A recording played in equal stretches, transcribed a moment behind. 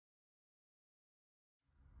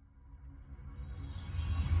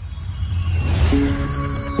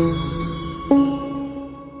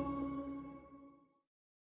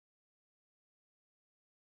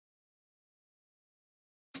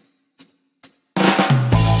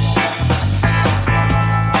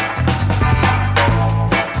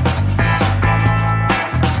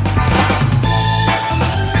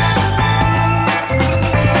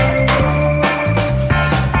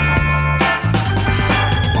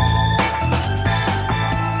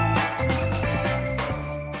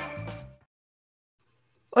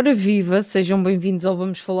Ora viva, sejam bem-vindos ao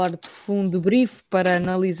Vamos Falar de Fundo Brief para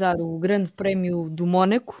analisar o Grande Prémio do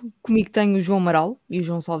Mónaco. Comigo tenho o João Amaral e o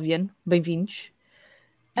João Salviano. Bem-vindos.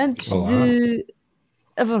 Antes Olá. de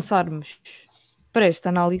avançarmos para esta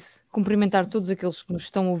análise, cumprimentar todos aqueles que nos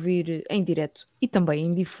estão a ouvir em direto e também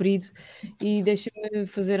em diferido, e deixem-me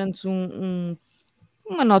fazer antes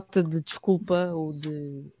uma nota de desculpa ou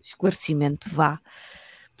de esclarecimento, vá.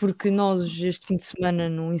 Porque nós este fim de semana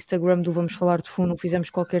no Instagram do Vamos Falar de Fundo não fizemos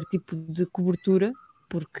qualquer tipo de cobertura,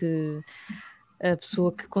 porque a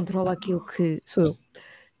pessoa que controla aquilo que sou eu,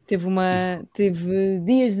 teve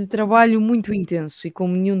dias de trabalho muito intenso e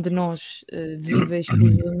como nenhum de nós vive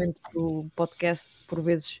exclusivamente do podcast, por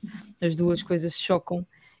vezes as duas coisas se chocam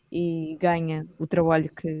e ganha o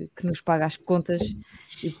trabalho que nos paga as contas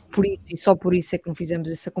e por isso, e só por isso é que não fizemos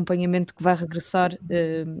esse acompanhamento que vai regressar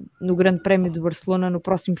no Grande Prémio de Barcelona no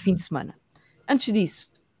próximo fim de semana. Antes disso,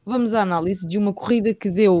 vamos à análise de uma corrida que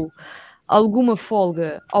deu alguma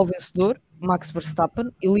folga ao vencedor, Max Verstappen,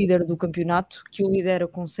 e líder do campeonato, que o lidera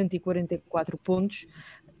com 144 pontos,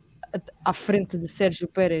 à frente de Sérgio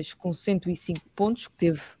Pérez com 105 pontos, que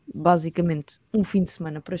teve basicamente um fim de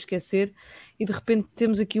semana para esquecer, e de repente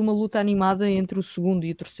temos aqui uma luta animada entre o segundo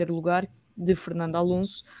e o terceiro lugar, de Fernando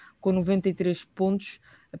Alonso, com 93 pontos,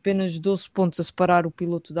 apenas 12 pontos a separar o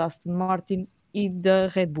piloto da Aston Martin e da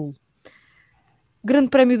Red Bull. Grande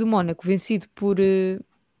Prémio do Mónaco, vencido por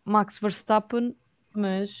Max Verstappen,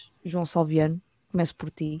 mas João Salviano, começo por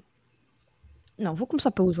ti. Não, vou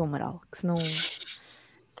começar pelo João Amaral, que senão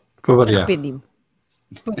Para variar. arrependi-me.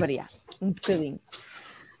 Para variar, um bocadinho.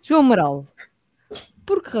 João Amaral,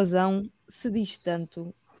 por que razão se diz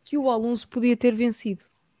tanto que o Alonso podia ter vencido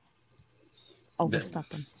ao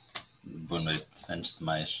Verstappen? Boa noite, antes de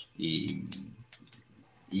mais. E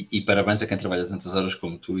parabéns a quem trabalha tantas horas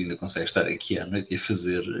como tu e ainda consegue estar aqui à noite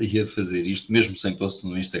e a fazer isto, mesmo sem post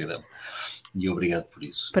no Instagram. E obrigado por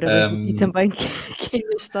isso. Parabéns e também que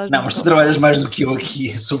ainda estás... Não, mas tu trabalhas mais do que eu aqui,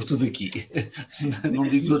 sobretudo aqui. Não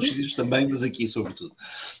digo dos outros sítios também, mas aqui sobretudo.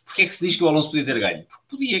 Porquê é que se diz que o Alonso podia ter ganho? Porque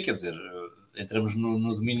podia, quer dizer, entramos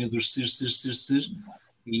no domínio dos ses,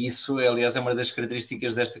 e isso, aliás, é uma das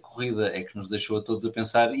características desta corrida, é que nos deixou a todos a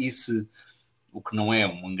pensar, e se... o que não é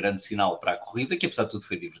um grande sinal para a corrida, que apesar de tudo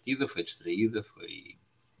foi divertida, foi distraída,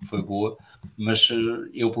 foi boa, mas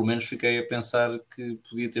eu pelo menos fiquei a pensar que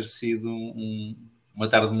podia ter sido uma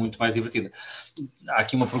tarde muito mais divertida. Há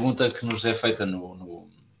aqui uma pergunta que nos é feita no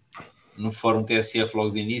fórum TSF logo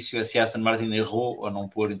de início, é se a Aston Martin errou ou não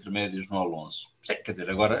pôr intermédios no Alonso. Sim, quer dizer,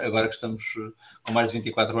 agora que estamos com mais de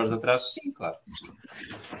 24 horas de atraso, sim, claro, sim.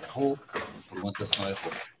 Errou, pergunta se não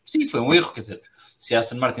errou. Sim, foi um erro, quer dizer, se a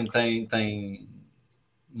Aston Martin tem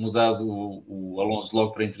mudado o Alonso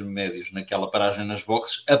logo para intermédios naquela paragem nas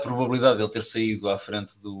boxes, a probabilidade de ele ter saído à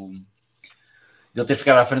frente de ele ter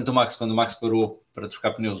ficado à frente do Max quando o Max parou para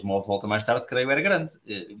trocar pneus uma volta mais tarde, creio era grande.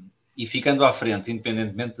 E ficando à frente,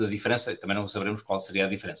 independentemente da diferença, também não saberemos qual seria a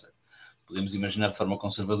diferença. Podemos imaginar de forma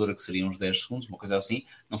conservadora que seriam uns 10 segundos, uma coisa assim.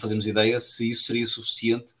 Não fazemos ideia se isso seria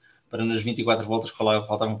suficiente para nas 24 voltas que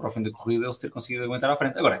faltavam para o fim da corrida ele se ter conseguido aguentar à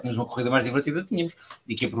frente. Agora, tínhamos uma corrida mais divertida, tínhamos,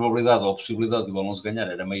 e que a probabilidade ou a possibilidade de o Alonso ganhar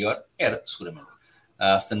era maior, era, seguramente.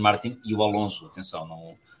 A Aston Martin e o Alonso,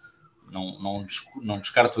 atenção, não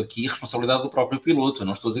descarto aqui a responsabilidade do próprio piloto. Eu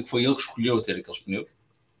não estou a dizer que foi ele que escolheu ter aqueles pneus.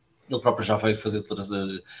 Ele próprio já veio fazer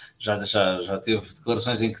já teve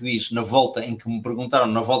declarações em que diz, na volta em que me perguntaram,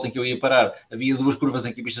 na volta em que eu ia parar, havia 2 curvas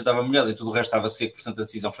em que a pista estava molhada e tudo o resto estava seco, portanto a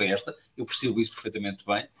decisão foi esta. Eu percebo isso perfeitamente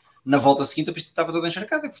bem. Na volta seguinte a pista estava toda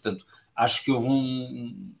encharcada e, portanto, acho que houve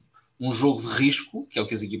um jogo de risco, que é o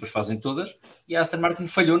que as equipas fazem todas, e a Aston Martin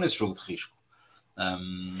falhou nesse jogo de risco.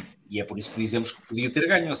 E é por isso que dizemos que podia ter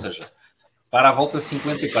ganho, ou seja, para a volta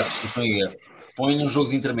 54, se não estou em erro, põe um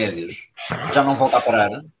jogo de intermédios, já não volta a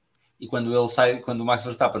parar, e quando ele sai, quando o Max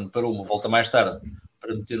Verstappen parou uma volta mais tarde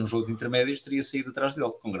para meter um jogo de intermédios, teria saído atrás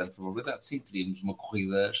dele, com grande probabilidade. Sim, teríamos uma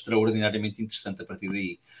corrida extraordinariamente interessante a partir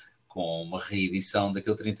daí, com uma reedição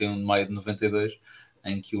daquele 31 de maio de 92,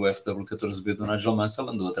 em que o FW14B do Nigel Mansell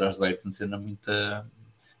andou atrás do Ayrton Senna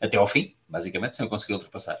até ao fim, basicamente, sem o conseguir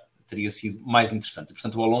ultrapassar. Teria sido mais interessante. E,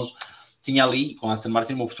 portanto, o Alonso tinha ali, com a Aston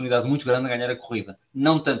Martin, uma oportunidade muito grande de ganhar a corrida.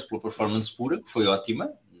 Não tanto pela performance pura, que foi ótima,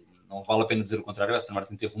 não vale a pena dizer o contrário, a Aston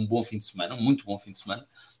Martin teve um bom fim de semana, um muito bom fim de semana,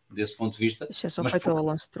 desse ponto de vista. Exceção feita ao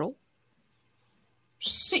Lance Stroll?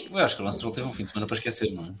 Sim, eu acho que o Lance Stroll teve um fim de semana para esquecer,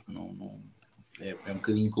 não é? É um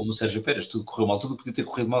bocadinho como o Sérgio Pérez, tudo correu mal, tudo podia ter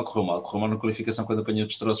corrido mal, correu mal na qualificação quando apanhou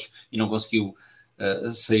destroços e não conseguiu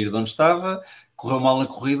sair de onde estava, correu mal na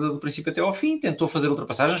corrida do princípio até ao fim, tentou fazer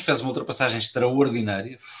ultrapassagens, fez uma ultrapassagem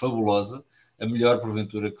extraordinária, fabulosa, a melhor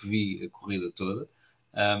porventura que vi a corrida toda,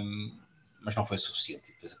 mas não foi suficiente.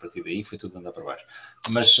 E depois, a partir daí, foi tudo andar para baixo.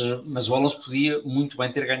 Mas o Alonso podia muito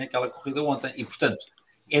bem ter ganho aquela corrida ontem. E, portanto,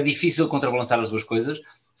 é difícil contrabalançar as duas coisas.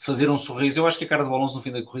 Fazer um sorriso, eu acho que a cara do Alonso no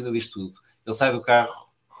fim da corrida diz tudo. Ele sai do carro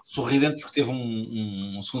sorridente porque teve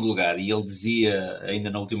um segundo lugar. E ele dizia, ainda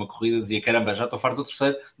na última corrida, dizia, caramba, já estou farto do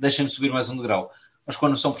terceiro, deixem-me subir mais um degrau. Mas com a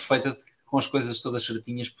noção perfeita de que, com as coisas todas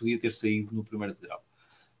certinhas, podia ter saído no primeiro degrau.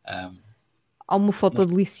 Há uma foto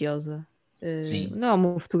deliciosa. Não é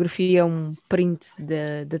uma fotografia, é um print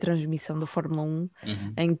da transmissão da Fórmula 1,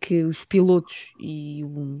 em que os pilotos e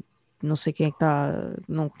não sei quem é que está,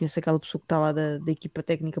 não conheço aquela pessoa que está lá da equipa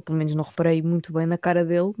técnica, pelo menos não reparei muito bem na cara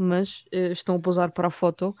dele, mas estão a pousar para a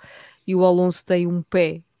foto e o Alonso tem um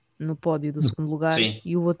pé no pódio do segundo lugar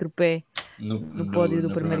e o outro pé no pódio do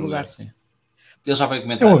primeiro lugar. Sim. Ele já veio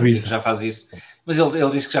comentar, dizer que já faz isso, mas ele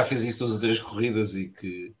disse que já fez isso 2 ou 3 corridas e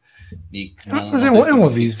que não. Mas não é um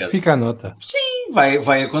aviso, fica a nota. Sim,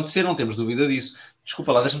 vai acontecer, não temos dúvida disso.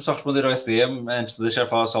 Desculpa lá, deixa-me só responder ao SDM antes de deixar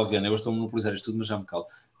falar ao Salviano. Eu estou a monopolizar isto tudo, mas já me calo.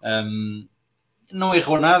 Não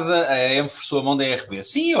errou nada, a AM forçou a mão da RB.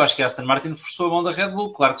 Sim, eu acho que a Aston Martin forçou a mão da Red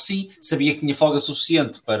Bull, claro que sim, sabia que tinha folga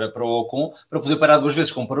suficiente para o Ocon, para poder parar 2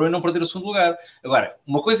 vezes como parou e não perder o segundo lugar. Agora,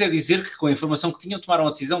 uma coisa é dizer que com a informação que tinham tomaram a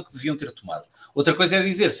decisão que deviam ter tomado. Outra coisa é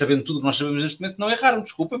dizer, sabendo tudo o que nós sabemos neste momento, não erraram,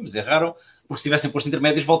 desculpa, mas erraram, porque se tivessem posto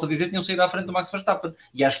intermédios, volto a dizer, tinham saído à frente do Max Verstappen.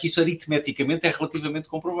 E acho que isso aritmeticamente é relativamente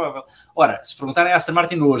comprovável. Ora, se perguntarem à Aston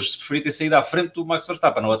Martin hoje se preferia ter saído à frente do Max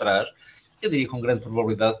Verstappen ou atrás, eu diria com grande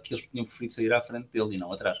probabilidade que eles tinham preferido sair à frente dele e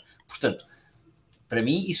não atrás. Portanto, para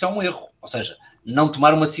mim, isso é um erro. Ou seja, não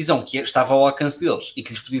tomar uma decisão que estava ao alcance deles e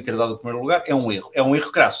que lhes podia ter dado o primeiro lugar é um erro. É um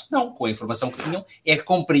erro crasso. Não, com a informação que tinham, é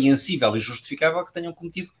compreensível e justificável que tenham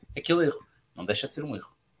cometido aquele erro. Não deixa de ser um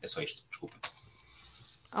erro. É só isto. Desculpa.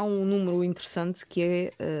 Há um número interessante que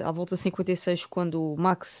é à volta 56, quando o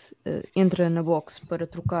Max entra na box para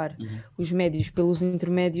trocar os médios pelos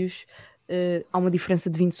intermédios. Há uma diferença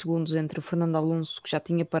de 20 segundos entre o Fernando Alonso, que já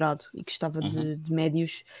tinha parado e que estava de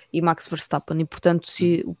médios, e Max Verstappen. E, portanto,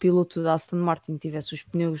 se o piloto da Aston Martin tivesse os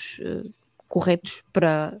pneus corretos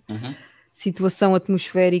para situação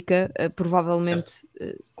atmosférica, provavelmente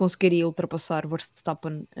conseguiria ultrapassar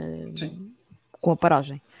Verstappen com a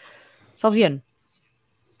paragem. Salviano,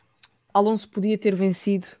 Alonso podia ter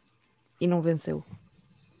vencido e não venceu.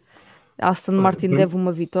 A Aston Martin deve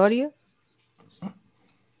uma vitória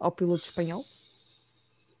ao piloto espanhol.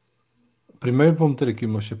 Primeiro vou meter aqui o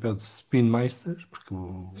meu chapéu de Spinmeister, porque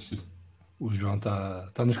o João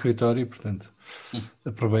está no escritório e, portanto,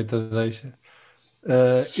 aproveita e deixa.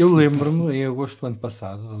 Eu lembro-me, em agosto do ano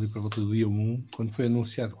passado, ali para volta do dia 1, quando foi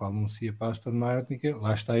anunciado que o Alonso ia para a Aston Martin, que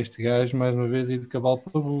lá está este gajo, mais uma vez, aí de cavalo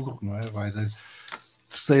para burro, não é? Vai da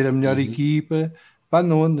terceira melhor equipa para a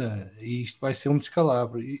nona, e isto vai ser um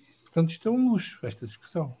descalabro. E, portanto, isto é um luxo, esta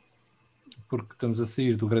discussão. Porque estamos a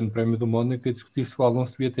sair do Grande Prémio do Mónaco a discutir se o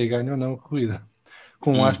Alonso devia ter ganho ou não a corrida.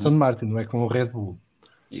 Com o Aston Martin, não é com o Red Bull.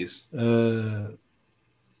 Isso.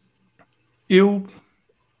 Eu,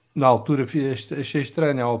 na altura, achei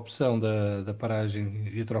estranha a opção da paragem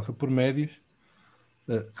e a troca por médios,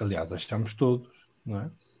 que aliás achamos todos, não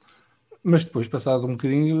é? Mas depois, passado um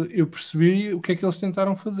bocadinho, eu percebi o que é que eles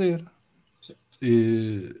tentaram fazer.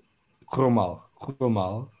 Correu mal.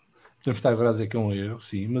 Podemos estar agora a dizer que é um erro,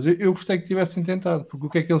 sim, mas eu gostei que tivessem tentado, porque o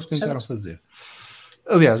que é que eles tentaram fazer?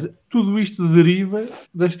 Aliás, tudo isto deriva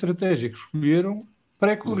da estratégia que escolheram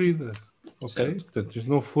pré-corrida, ok? Portanto, isto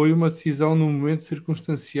não foi uma decisão num momento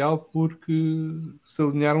circunstancial porque se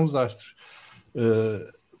alinharam os astros.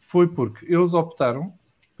 Foi porque eles optaram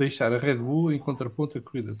deixar a Red Bull em contraponto a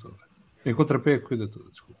corrida toda. Em contrapé a corrida toda,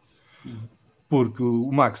 desculpa. Porque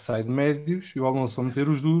o Max sai de médios e o Alonso, ao meter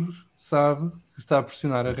os duros, sabe que está a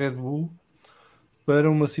pressionar a Red Bull para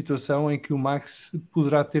uma situação em que o Max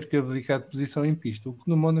poderá ter que abdicar de posição em pista, o que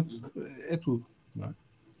no Mónaco é tudo, não é?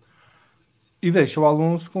 E deixa o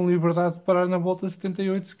Alonso com liberdade de parar na volta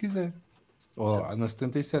 78 se quiser. Ou na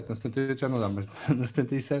 77, na 78 já não dá, mas na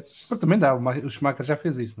 77 também dá, o Schumacher já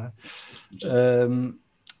fez isso, não é?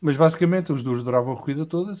 Mas basicamente os duros duravam a corrida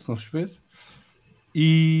toda, se não chovesse,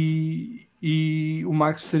 e o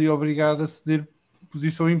Max seria obrigado a ceder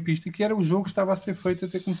posição em pista, que era o jogo que estava a ser feito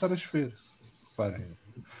até começar a chover. Reparem,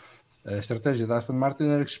 a estratégia da Aston Martin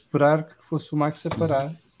era esperar que fosse o Max a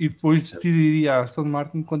parar e depois decidiria a Aston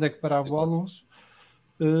Martin quando é que parava o Alonso,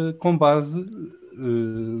 com base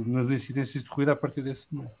nas incidências de corrida a partir desse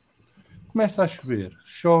momento. Começa a chover,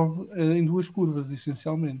 chove em 2 curvas,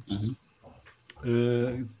 essencialmente.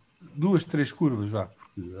 2, 3 curvas, vá,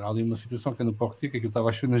 porque há ali uma situação que é no Porto, que aquilo estava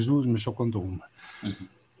a chover nas 2, mas só contou uma.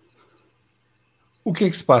 O que é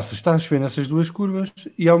que se passa? Está a chover nessas duas curvas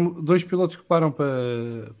e há dois pilotos que param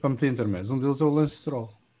para meter intermédios. Um deles é o Lance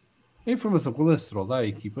Stroll. A informação que o Lance Stroll dá à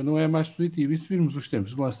equipa não é mais positiva. E se virmos os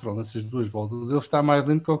tempos do Lance Stroll nessas duas voltas, ele está mais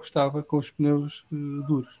lento que o que estava com os pneus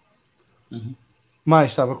duros.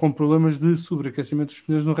 Mas estava com problemas de sobreaquecimento dos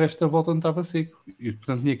pneus no resto da volta onde estava seco. E,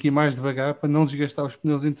 portanto, tinha que ir mais devagar para não desgastar os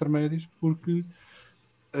pneus intermédios, porque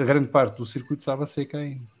a grande parte do circuito estava seca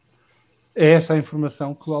ainda. É essa a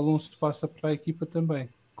informação que o Alonso passa para a equipa também.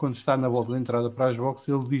 Quando está na volta de entrada para as boxes,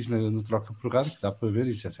 ele diz no troca por rádio, que dá para ver,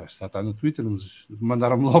 isto já está no Twitter, mas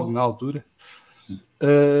mandaram-me logo na altura,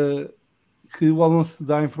 que o Alonso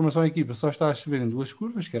dá a informação à equipa, só está a chover em duas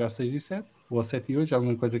curvas, que era a 6 e 7, ou a 7 e 8, já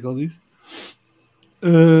alguma coisa que ele disse,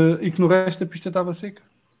 e que no resto a pista estava seca.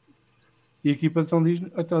 E a equipa então diz,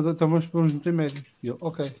 então vamos meter médios. E ele,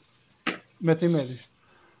 ok, metem médios.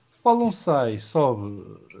 O Alonso sai, sobe,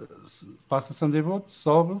 passa Sandevot,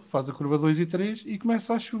 sobe, faz a curva 2 e 3 e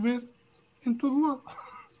começa a chover em todo o lado.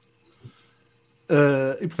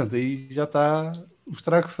 E portanto aí já está o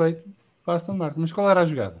estrago feito para a Aston Martin. Mas qual era a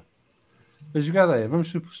jogada? A jogada é,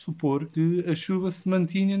 vamos supor que a chuva se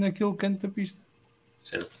mantinha naquele canto da pista.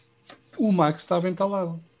 Certo. O Max estava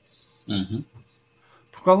entalado.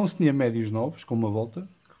 Porque o Alonso tinha médios novos, com uma volta,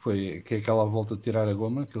 que é aquela volta de tirar a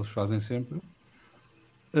goma, que eles fazem sempre.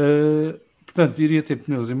 Portanto, iria ter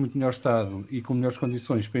pneus em muito melhor estado e com melhores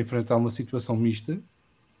condições para enfrentar uma situação mista,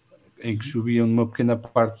 em que choviam numa pequena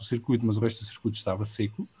parte do circuito, mas o resto do circuito estava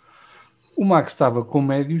seco. O Max estava com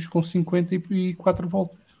médios com 54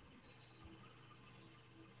 voltas.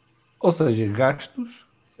 Ou seja, gastos,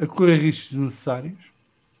 a correr riscos desnecessários,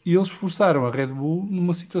 e eles forçaram a Red Bull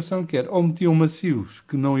numa situação que era, ou metiam macios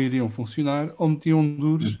que não iriam funcionar, ou metiam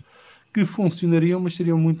duros que funcionariam, mas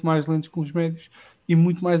seriam muito mais lentos que os médios e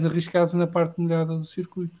muito mais arriscados na parte molhada do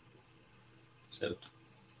circuito. Certo.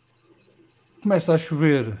 Começa a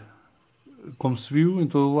chover, como se viu, em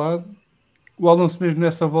todo o lado. O Alonso mesmo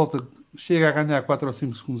nessa volta chega a ganhar 4 ou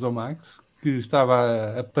 5 segundos ao Max, que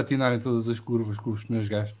estava a patinar em todas as curvas com os pneus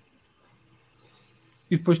gastos.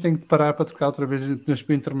 E depois tem que parar para trocar outra vez pneus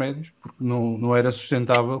para intermédios, porque não era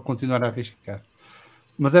sustentável continuar a arriscar.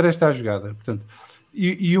 Mas era esta a jogada. Portanto,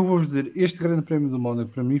 e eu vou-vos dizer, este Grande Prémio do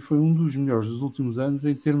Mónaco para mim foi um dos melhores dos últimos anos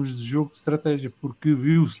em termos de jogo de estratégia, porque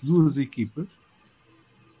viu-se duas equipas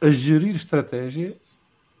a gerir estratégia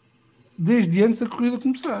desde antes da corrida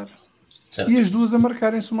começar. Certo. E as duas a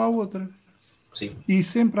marcarem-se uma à outra. Sim. E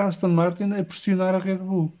sempre a Aston Martin a pressionar a Red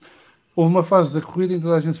Bull. Houve uma fase da corrida em que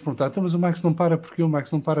toda a gente se perguntava, então, mas o Max não para porquê? O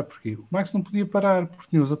Max não para porquê? O Max não podia parar porque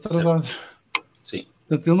tinha os atrasados. Sim.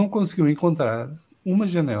 Portanto, ele não conseguiu encontrar uma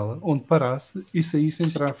janela onde parasse e saísse em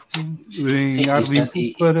tráfego em ar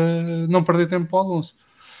limpo para não perder tempo ao Alonso.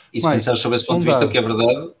 E se pensar sobre esse ponto de vista, o que é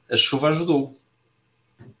verdade, a chuva ajudou.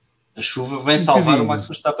 A chuva vem salvar o Max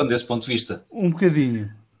Verstappen desse ponto de vista. Um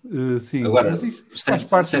bocadinho. Sim, agora, mas isso faz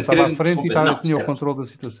parte, ele estava à frente e tinha o controle da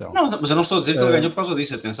situação. Não, mas eu não estou a dizer que ele ganhou por causa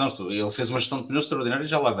disso, atenção, ele fez uma gestão de pneus extraordinária e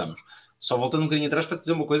já lá vamos. Só voltando um bocadinho atrás para te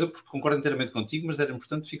dizer uma coisa, porque concordo inteiramente contigo, mas era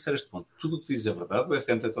importante fixar este ponto. Tudo o que dizes é verdade, o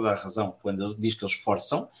STM tem toda a razão quando ele diz que eles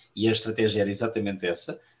forçam, e a estratégia era exatamente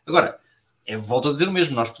essa. Agora, volto a dizer o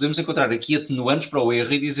mesmo, nós podemos encontrar aqui atenuantes para o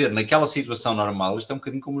erro e dizer, naquela situação normal, isto é um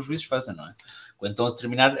bocadinho como os juízes fazem, não é? Quando estão a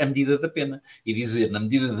determinar a medida da pena. E dizer, na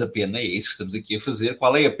medida da pena, é isso que estamos aqui a fazer,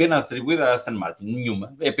 qual é a pena atribuída à Aston Martin?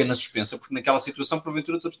 Nenhuma. É pena suspensa, porque naquela situação,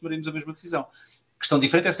 porventura, todos tomaríamos a mesma decisão. A questão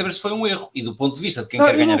diferente é saber se foi um erro. E do ponto de vista de quem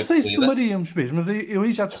quer ganhar a corrida... Eu não sei se tomaríamos mesmo, mas eu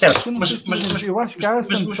aí já certo, mas eu acho que a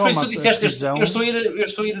Aston mas tu disseste, eu estou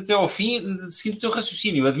a ir até ao fim, seguindo o teu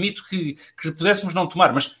raciocínio. Admito que pudéssemos não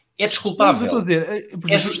tomar, mas... é desculpável. Não, dizer,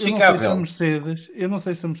 é justificável. Eu não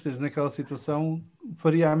sei se a Mercedes naquela situação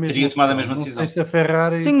faria a mesma teria decisão. tomado a mesma decisão. Não sei se a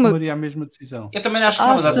Ferrari tomaria a mesma decisão. Eu também acho que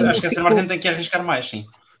não, mas acho que a Aston Martin tem que arriscar mais, sim.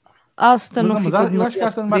 A Aston não ficou eu acho que a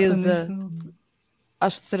Aston Martin à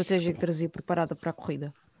estratégia que trazia preparada para a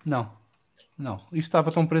corrida. Não. Isto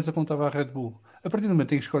estava tão presa como estava a Red Bull. A partir do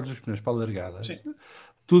momento em que escolhes os pneus para a largada,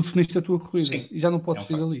 tu definiste a tua corrida e já não podes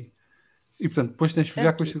sair dali. E portanto, depois tens de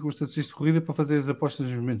jogar com as circunstâncias de corrida para fazer as apostas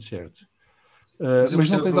nos momentos certos. Mas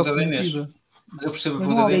não tens alternativa. Mas eu percebo a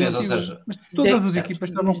pergunta da Inês, ou seja... Mas todas as equipas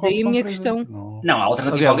estavam com a opção minha questão. Não, a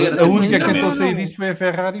alternativa ali era... A única que tentou sair disso foi a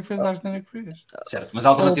Ferrari e fez a asneira que fez. Certo, mas a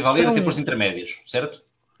alternativa ali era ter posto intermédios, certo?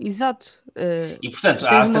 Exato. E portanto,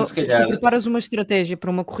 a Aston se calhar... Tu preparas uma estratégia para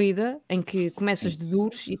uma corrida em que começas de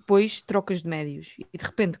duros e depois trocas de médios. E de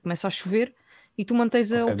repente começa a chover e tu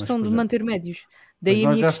mantens a opção de manter médios. Daí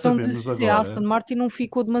a minha questão de se a Aston Martin não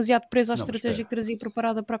ficou demasiado presa à estratégia que trazia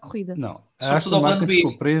preparada para a corrida. Não, a Aston Martin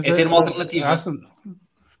ficou presa... é ter uma alternativa.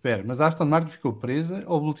 Espera, mas a Aston Martin ficou presa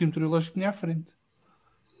ao último meteorológico que tinha à frente.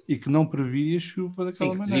 e que não previa chuva daquela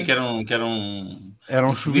Sim, que dizia maneira. que era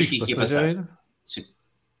um chuvisco que ia passar. passageiro Sim.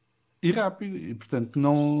 e rápido, e portanto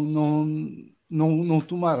não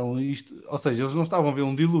tomaram isto, ou seja, eles não estavam a ver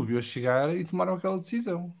um dilúvio a chegar e tomaram aquela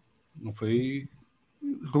decisão. Não foi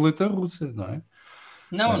roleta russa, não é?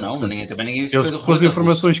 Não, Portanto, ninguém se eles, fez com as roleta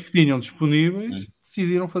informações russa. que tinham disponíveis,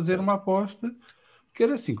 decidiram fazer Certo. uma aposta que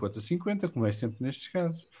era 50-50, como é sempre nestes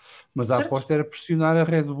casos. Mas a Certo. aposta era pressionar a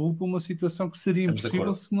Red Bull para uma situação que seria Estamos de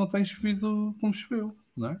impossível acordo. se não tem chovido como choveu,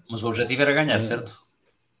 não é? Mas o objetivo era ganhar, certo?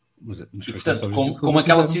 Mas E foi com esse portanto, objetivo que como eles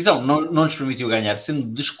aquela o fizeram. decisão não lhes permitiu ganhar, sendo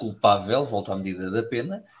desculpável, volto à medida da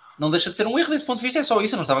pena, não deixa de ser um erro desse ponto de vista. É só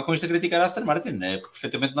isso. Eu não estava com isto a criticar a Aston Martin. É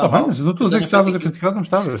perfeitamente Está bem, normal. mas eu não estou a Eles dizer que tenham feito estavas a aquilo. criticar, não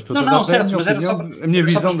estavas. Estou-te a dar Não, até a certo, minha mas era opinião, só, a minha era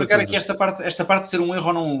só visão para da explicar coisa. aqui esta parte de ser um erro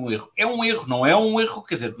ou não um erro. É um erro, não é um erro,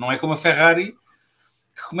 quer dizer, não é como a Ferrari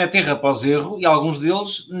que comete erro após erro e alguns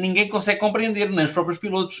deles ninguém consegue compreender, nem os próprios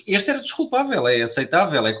pilotos. Este era desculpável, é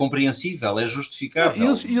aceitável, é compreensível, é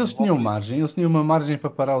justificável. Eles tinham margem, eles tinham uma margem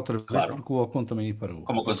para parar outra vez, Claro. porque o Ocon também ia parou.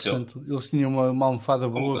 Como aconteceu. Portanto, eles tinham uma almofada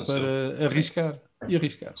boa para arriscar. E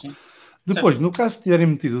arriscar. Sim. Depois, Certo. no caso de tiverem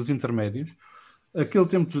metido os intermédios, aquele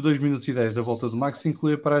tempo dos 2 minutos e 10 da volta do Max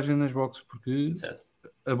inclui a paragem nas boxes, porque Certo.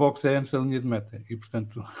 a box é antes da linha de meta. E,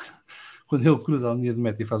 portanto, quando ele cruza a linha de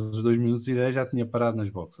meta e faz os 2 minutos e 10, já tinha parado nas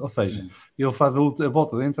boxes. Ou seja, ele faz a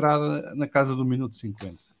volta da entrada na casa do minuto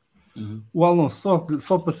 50. O Alonso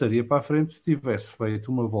só passaria para a frente se tivesse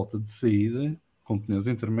feito uma volta de saída com pneus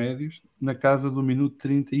intermédios na casa do minuto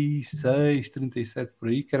 36, 37 por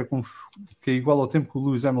aí, que é igual ao tempo que o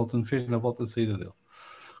Lewis Hamilton fez na volta de saída dele.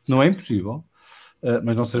 Não é impossível,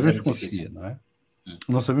 mas não sabemos que conseguia, não é?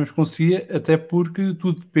 Não sabemos que conseguia, até porque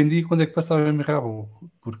tudo dependia de quando é que passava a Mirabo,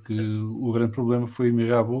 porque o grande problema foi a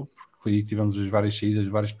Mirabo, porque foi aí que tivemos as várias saídas de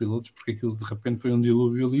vários pilotos, porque aquilo de repente foi um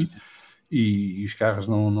dilúvio ali e os carros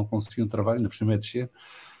não conseguiam travar, ainda por cima é descer.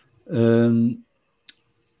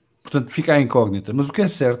 Portanto, fica a incógnita. Mas o que é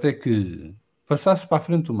certo é que passasse para a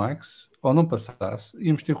frente o Max, ou não passasse,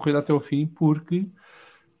 íamos ter corrido até ao fim, porque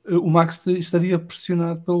o Max estaria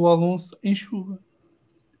pressionado pelo Alonso em chuva.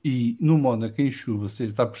 E no Mónaco, em chuva, se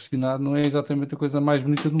está pressionado, não é exatamente a coisa mais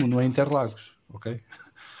bonita do mundo, não é Interlagos, ok?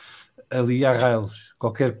 Ali há rails.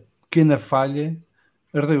 Qualquer pequena falha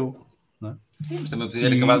ardeu. Não é? Sim, mas também podia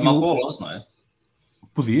ter acabado mal para o Alonso, não é?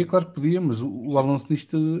 Podia, claro que podia, mas o Alonso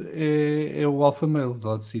nisto é o alfa male do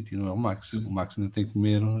lado do City, não é o Max. O Max ainda tem que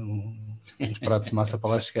comer uns pratos de massa para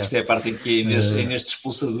lá chegar. Isto é a parte em que a Inês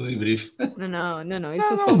expulsa do debrief. Não,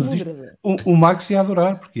 isso é só moderador. O Max ia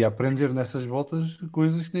adorar, porque ia aprender nessas voltas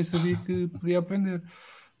coisas que nem sabia que podia aprender.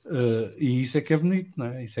 E isso é que é bonito, não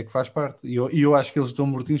é? Isso é que faz parte. E eu acho que eles estão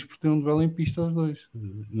mortinhos por ter um duelo em pista aos dois.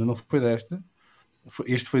 Não foi desta.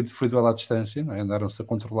 Este foi duelo à distância, não é? Andaram-se a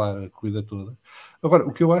controlar a corrida toda. Agora,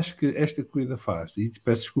 o que eu acho que esta corrida faz, e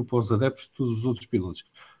peço desculpa aos adeptos de todos os outros pilotos,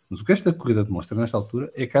 mas o que esta corrida demonstra nesta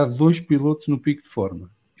altura é que há 2 pilotos no pico de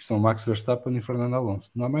forma, que são Max Verstappen e Fernando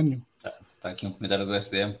Alonso. Não há mais nenhum. Está aqui um comentário do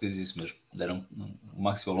SDM que diz isso mesmo. O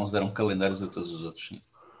Max e o Alonso deram calendários a todos os outros. Sim.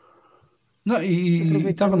 Não, e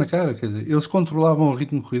estava na cara, quer dizer, eles controlavam o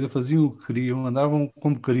ritmo de corrida, faziam o que queriam, andavam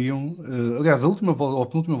como queriam. Aliás, a última volta, ou a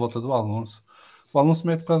penúltima volta do Alonso, o Alonso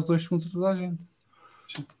mete quase 2 segundos a toda a gente.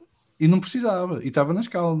 Sim. E não precisava, e estava nas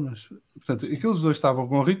calmas. Portanto, aqueles dois estavam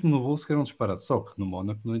com o ritmo no bolso que eram disparados. Só que no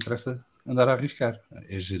Mónaco não interessa andar a arriscar,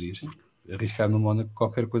 é gerir. Arriscar no Mónaco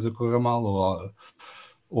qualquer coisa corra mal,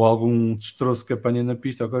 ou algum destroço que apanha na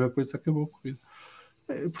pista, ou qualquer coisa, acabou a corrida.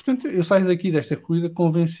 Portanto, eu saio daqui desta corrida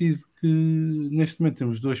convencido que neste momento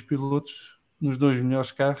temos 2 pilotos nos 2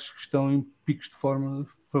 melhores carros que estão em picos de forma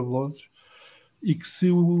fabulosos e que se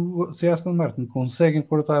a Aston Martin conseguem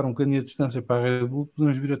cortar um bocadinho a distância para a Red Bull,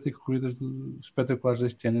 podemos vir a ter corridas espetaculares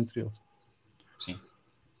deste ano entre eles. Sim.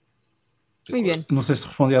 Muito bem. Não sei se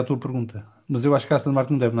respondi à tua pergunta, mas eu acho que a Aston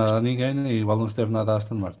Martin não deve nada a ninguém e o Alonso deve nada à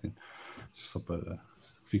Aston Martin. Só para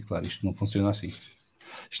ficar claro, isto não funciona assim.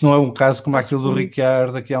 Isto não é um caso como aquele do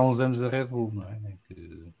Ricciardo daqui a uns anos da Red Bull, não é?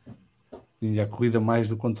 Que tinha a corrida mais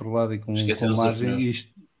do controlada e com margem e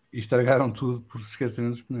estragaram tudo por se esquecerem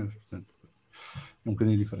dos pneus. Portanto, é um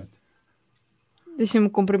bocadinho diferente. Deixem-me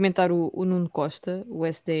cumprimentar o Nuno Costa, o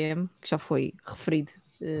SDM, que já foi referido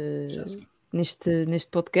neste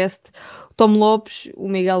podcast, o Tom Lopes, o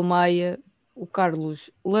Miguel Maia, o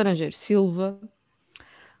Carlos Laranjeiro Silva,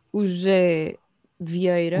 o José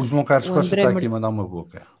Vieira. O João Carlos Costa está aqui a mandar uma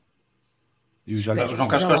boca. E o João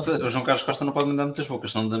Carlos Costa não pode mandar muitas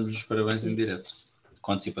bocas, senão damos os parabéns em direto,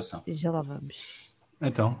 com antecipação. Já lá vamos.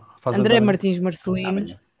 Então, André Martins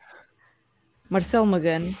Marcelino, Marcelo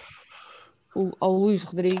Magano, ao Luís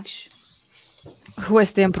Rodrigues. O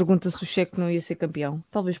STM pergunta se o Checo não ia ser campeão.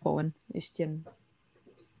 Talvez para o ano, este ano.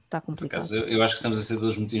 está Por complicado. acaso, eu acho que estamos a ser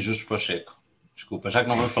todos muito injustos para o Checo. Desculpa, já que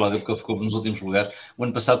não vamos falar dele porque ele ficou nos últimos lugares. O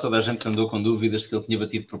ano passado toda a gente andou com dúvidas de que ele tinha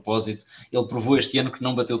batido de propósito. Ele provou este ano que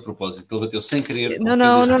não bateu de propósito. Ele bateu sem querer, como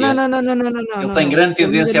fez este ano. Ele tem grande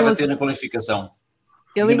tendência a bater na qualificação.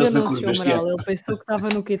 Ele Enganou-se na enganou-se, curva João este Amaral. ano. Ele pensou que estava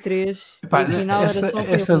no Q3 Epá, e afinal era só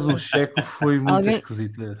essa Q1. do Checo foi muito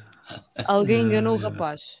esquisita. Alguém enganou o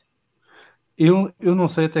rapaz. Eu não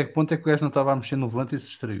sei até que ponto é que o gajo não estava a mexer no volante e se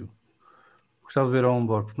distraiu. Gostava de ver ao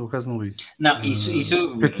on-board, porque no caso não vi. Não, isso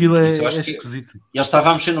Aquilo eu é acho que esquisito. ele estava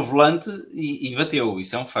a mexer no volante e bateu,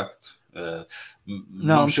 isso é um facto.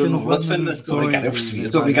 Não mexeu no volante, estou a brincar, eu percebi,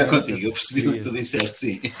 estou a brincar contigo, eu percebi o que tu disseste,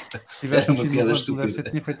 sim. Se tivesse Era uma mexido no piada volante, como deve ser, estúpida.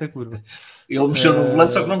 tinha feito a curva. Ele mexeu no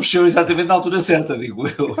volante, só que não mexeu exatamente na altura certa, digo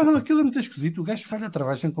eu. Epá, não, aquilo é muito esquisito. O gajo falha a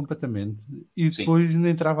travagem completamente e depois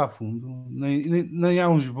nem trava a fundo, nem há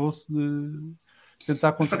um esboço de tentar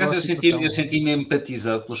Mas por controlar acaso a situação. eu senti-me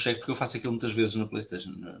empatizado pelo Checo, porque eu faço aquilo muitas vezes no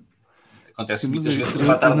PlayStation. Acontece Sim, muitas vezes eu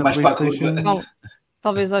levantar na mais para a PlayStation, curva.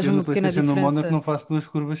 Talvez haja eu uma no pequena PlayStation no Mónaco diferença não faço 2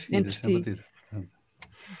 curvas seguidas entre sem ti. bater. Portanto,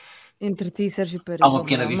 Entre ti e Sérgio Pérez. Há uma João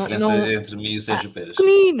pequena Amaral. diferença entre mim e o Sérgio Pérez.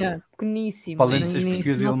 Pequeníssima. além de Sim, seres Nem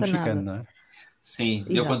português se e ele nota mexicano, nada. não é? Sim,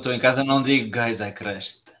 eu Exato. quando estou em casa não digo guys, I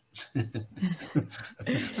crashed.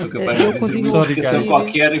 Sou capaz Eu de dizer uma continuo a explicação preferir-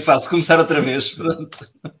 qualquer e faço começar outra vez. Pronto.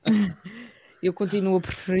 Eu continuo a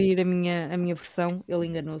preferir a minha versão. Ele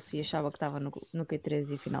enganou-se e achava que estava no Q3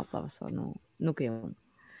 e afinal estava só no Q1.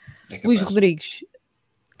 É capaz. Luís Rodrigues.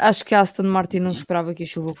 Acho que a Aston Martin não esperava que a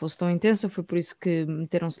chuva fosse tão intensa, foi por isso que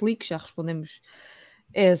meteram slicks, já respondemos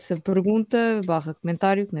essa pergunta, barra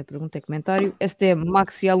comentário, que não é pergunta, é comentário. STM,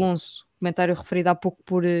 Max e Alonso, comentário referido há pouco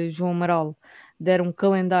por João Amaral, deram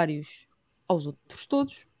calendários aos outros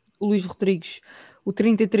todos. O Luís Rodrigues, o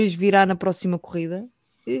 33 virá na próxima corrida.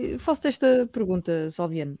 Faço-te esta pergunta,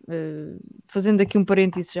 Salviano, fazendo aqui um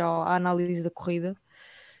parênteses já à análise da corrida,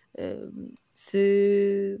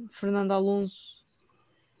 se Fernando Alonso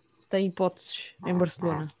tem hipóteses em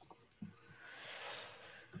Barcelona.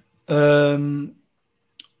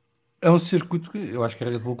 É um circuito que eu acho que a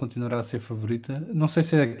Red Bull continuará a ser favorita. Não sei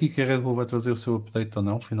se é aqui que a Red Bull vai trazer o seu update ou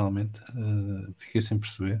não, finalmente. Fiquei sem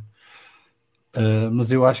perceber. Mas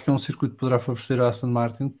eu acho que é um circuito que poderá favorecer a Aston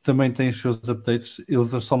Martin. Também tem os seus updates.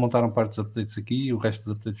 Eles só montaram parte dos updates aqui e o resto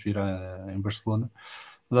dos updates virá em Barcelona.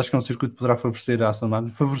 Mas acho que é um circuito que poderá favorecer a Aston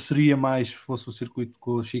Martin. Favoreceria mais se fosse o circuito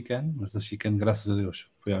com o chicane, mas a chicane, graças a Deus,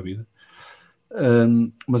 foi à vida.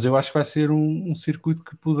 Mas eu acho que vai ser um circuito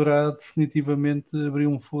que poderá definitivamente abrir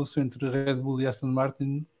um fosso entre a Red Bull e a Aston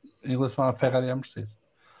Martin em relação à Ferrari e à Mercedes.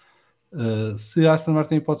 Se a Aston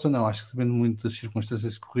Martin tem hipótese ou não, acho que depende muito das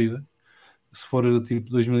circunstâncias de corrida. Se for o tipo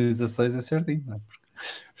 2016 é certinho, não é?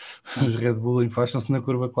 Porque os Red Bull enfaixam-se na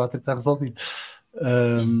curva 4 e está resolvido.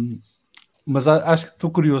 Mas acho que estou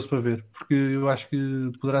curioso para ver, porque eu acho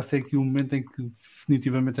que poderá ser aqui um momento em que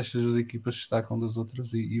definitivamente estas duas equipas se destacam das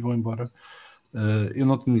outras e vão embora. Eu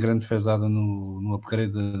não tenho grande fezada no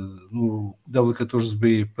upgrade no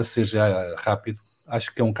W14B para ser já rápido.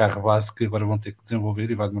 Acho que é um carro base que agora vão ter que desenvolver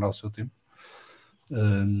e vai demorar o seu tempo.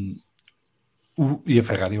 E a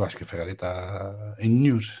Ferrari, eu acho que a Ferrari está em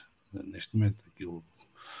news neste momento. Aquilo,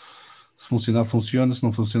 se funcionar, funciona. Se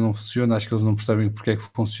não funciona, não funciona. Acho que eles não percebem porque é que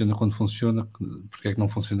funciona quando funciona, porque é que não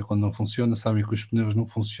funciona quando não funciona. Sabem que os pneus não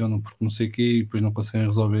funcionam porque não sei o quê e depois não conseguem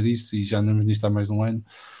resolver isso e já andamos nisto há mais de um ano.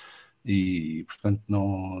 E portanto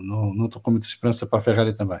não estou com muita esperança para a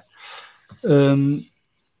Ferrari também.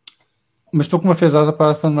 Mas estou com uma fezada para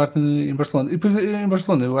a Aston Martin em Barcelona. E depois em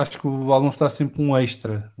Barcelona eu acho que o Alonso está sempre um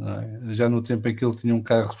extra, não é? Já no tempo em que ele tinha um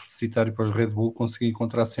carro deficitário para os Red Bull, consegui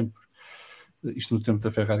encontrar sempre, isto no tempo da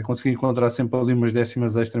Ferrari, consegui encontrar sempre ali umas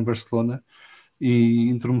décimas extra em Barcelona e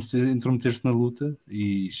intrometer-se na luta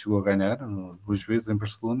e chegou a ganhar 2 vezes em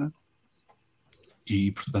Barcelona.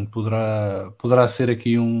 E portanto poderá ser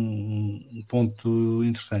aqui um ponto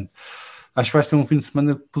interessante. Acho que vai ser um fim de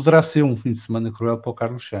semana, poderá ser um fim de semana cruel para o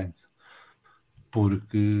Carlos Sainz,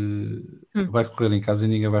 porque vai correr em casa e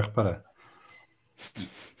ninguém vai reparar.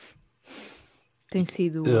 Tem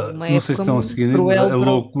sido uma não sei se estão a seguir, mas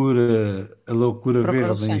a loucura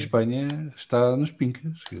verde em Espanha está nos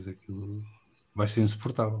pincas. Quer dizer, aquilo vai ser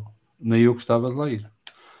insuportável. Nem eu gostava de lá ir.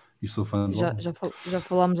 E sou fã de lá. Já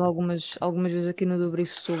falámos algumas vezes aqui no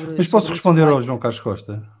debrief sobre. Mas posso responder ao João Carlos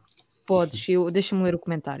Costa? Podes, deixa-me ler o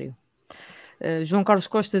comentário. João Carlos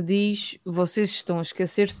Costa diz: vocês estão a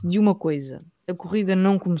esquecer-se de uma coisa. A corrida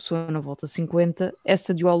não começou na volta 50.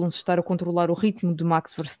 Essa de o Alonso estar a controlar o ritmo de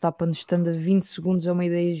Max Verstappen estando a 20 segundos é uma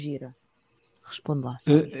ideia gira. Responde lá.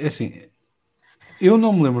 É assim, eu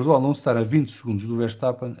não me lembro do Alonso estar a 20 segundos do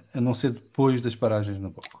Verstappen, a não ser depois das paragens na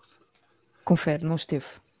box. Confere, não esteve.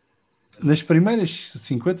 nas primeiras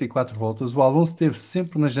 54 voltas, o Alonso esteve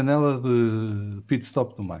sempre na janela de pit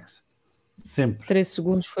stop do Max. Sempre. 13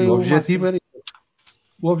 segundos E foi o o objetivo máximo.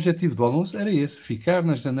 o objetivo do Alonso era esse, ficar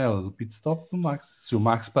na janela do pit stop do Max. Se o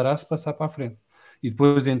Max parasse, passar para a frente. E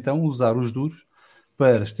depois, então, usar os duros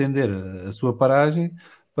para estender a sua paragem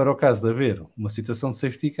para o caso de haver uma situação de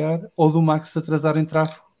safety car ou do Max se atrasar em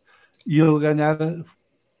tráfego e ele ganhar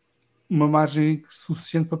uma margem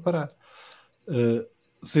suficiente para parar.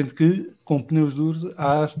 Sendo que, com pneus duros,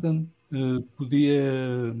 a Aston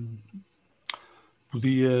podia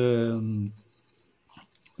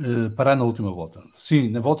parar na última volta. Sim,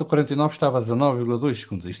 na volta 49 estava a 19,2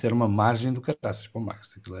 segundos. Isto era uma margem do caraças para o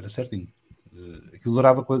Max. Aquilo era certinho. Aquilo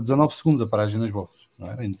durava 19 segundos a paragem nas boxes. Não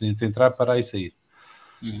era? Entre entrar, parar e sair.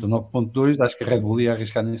 19.2, acho que a Red Bull ia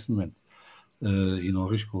arriscar nesse momento. E não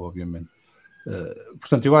arriscou, obviamente.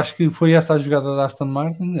 Portanto, eu acho que foi essa a jogada da Aston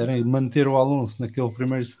Martin, era manter o Alonso naquele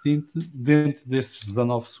primeiro stint dentro desses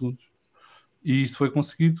 19 segundos. E isso foi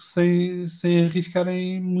conseguido sem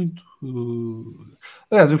arriscarem muito.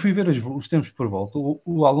 Aliás, eu fui ver os tempos por volta.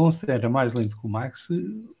 O Alonso era mais lento que o Max,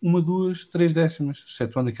 1, 2, 3 décimas,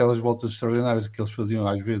 excetuando aquelas voltas extraordinárias que eles faziam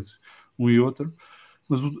às vezes, um e outro.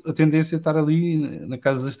 Mas a tendência é estar ali na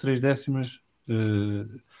casa das 3 décimas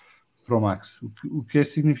para o Max, o que é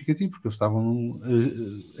significativo, porque eles estavam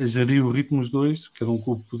a gerir o ritmo os dois, cada um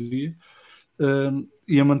com o que podia,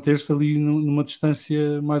 e a manter-se ali numa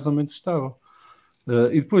distância mais ou menos estável.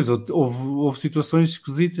 E depois houve situações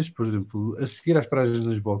esquisitas, por exemplo, a seguir às paragens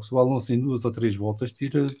das boxes, o Alonso em 2 ou 3 voltas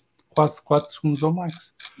tira quase 4 segundos ao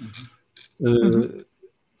Max.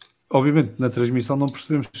 Obviamente na transmissão não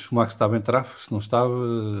percebemos se o Max estava em tráfego, se não estava,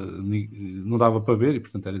 não dava para ver e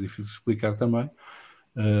portanto era difícil explicar também.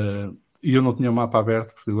 E eu não tinha o mapa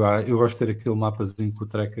aberto, porque eu gosto de ter aquele mapazinho com o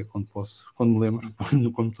tracker quando me lembro,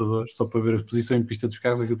 no computador, só para ver a posição em pista dos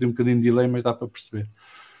carros. Aquilo tem um bocadinho de delay, mas dá para perceber.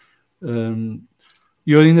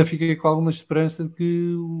 E eu ainda fiquei com alguma esperança de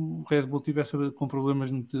que o Red Bull tivesse com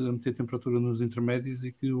problemas a meter temperatura nos intermédios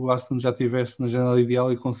e que o Aston já estivesse na janela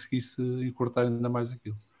ideal e conseguisse encurtar ainda mais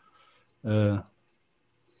aquilo.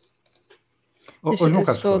 João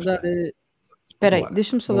Carlos Costa. Espera aí,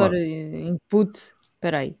 deixa-me só dar input.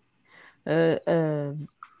 Espera aí. A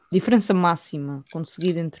diferença máxima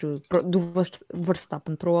conseguida do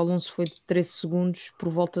Verstappen para o Alonso foi de 13 segundos por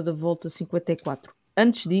volta da volta 54.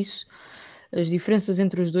 Antes disso, as diferenças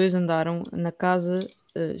entre os dois andaram na casa,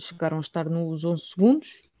 chegaram a estar nos 11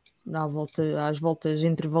 segundos, às voltas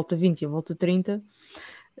entre a volta 20 e a volta 30,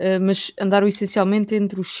 mas andaram essencialmente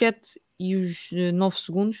entre os 7 e os 9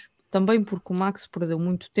 segundos, também porque o Max perdeu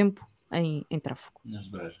muito tempo em tráfego.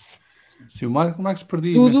 Sim, o Max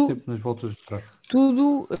perdia imenso tempo nas voltas de tráfego.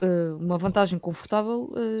 Tudo uma vantagem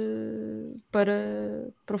confortável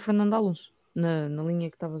para o Fernando Alonso, na linha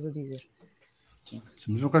que estavas a dizer. Sim,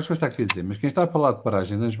 mas não quero estar aqui a dizer, mas quem está a falar de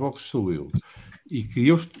paragem nas boxes sou eu. E que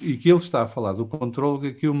ele está a falar do controle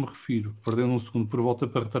a que eu me refiro, perdendo um segundo por volta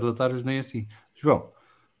para retardatários, nem assim. João,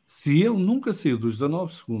 se ele nunca saiu dos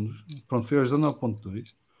 19 segundos, pronto, foi aos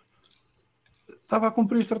 19.2, estava a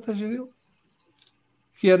cumprir a estratégia dele.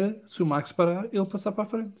 Que era, se o Max parar, ele passar para a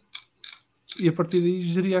frente. E a partir daí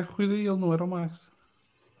geria a corrida e ele não era o Max.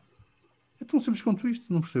 É tão simples quanto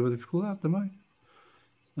isto, não percebo a dificuldade também.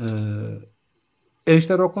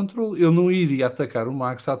 Este era o controle. Ele não iria atacar o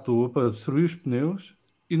Max à toa para destruir os pneus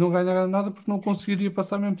e não ganhar nada porque não conseguiria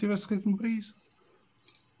passar mesmo que tivesse ritmo para isso.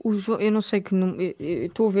 Eu não sei que número, eu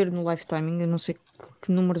estou a ver no live timing, eu não sei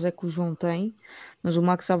que números é que o João tem, mas o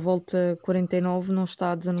Max à volta 49 não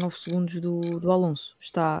está a 19 segundos do Alonso,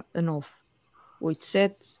 está a 9, 8,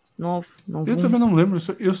 7, 9, 9, 1. Eu também não me lembro,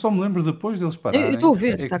 eu só me lembro depois deles pararem. Eu estou a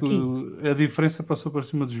ver, está que aqui. A diferença passou para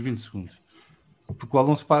cima dos 20 segundos. Porque o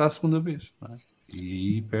Alonso para a segunda vez, não é?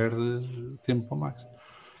 E aí perde tempo para o Max.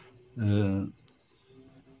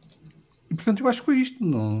 E portanto eu acho que foi isto.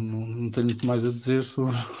 Não tenho muito mais a dizer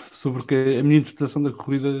sobre a minha interpretação da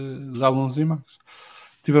corrida de Alonso e Max.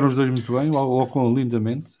 Tiveram os dois muito bem, o Ocon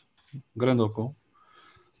lindamente, grande Ocon.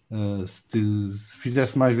 Se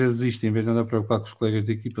fizesse mais vezes isto em vez de andar preocupado com os colegas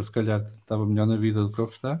de equipa, se calhar estava melhor na vida do que o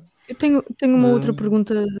que está. Eu tenho uma outra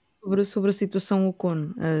pergunta sobre a situação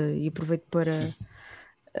Ocon e aproveito para...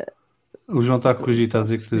 O João está a corrigir, está a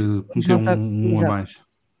dizer que meteu um a mais.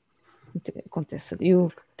 Acontece. Eu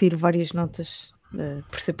tiro várias notas,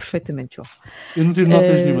 percebo perfeitamente, João. Eu não tiro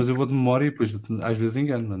notas nenhumas, eu vou de memória e depois às vezes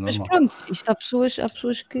engano, é normal. Mas pronto, isto há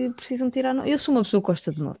pessoas que precisam tirar notas. Eu sou uma pessoa que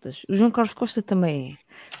gosta de notas. O João Carlos Costa também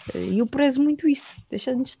é. E eu prezo muito isso.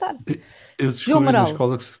 Deixa de estar. Eu descobri na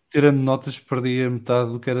escola que se tirando notas perdia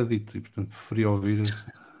metade do que era dito e portanto preferia ouvir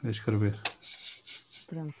a escrever.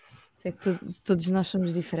 Pronto. É que todos nós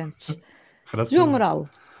somos diferentes. Graças João a Deus. Moral,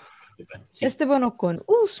 Sim. Esteban Ocon,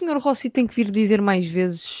 o Sr. Rossi tem que vir dizer mais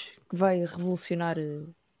vezes que vai revolucionar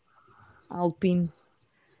a Alpine,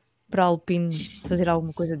 para a Alpine fazer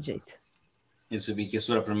alguma coisa de jeito. Eu sabia que ia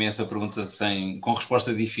sobrar para mim essa pergunta com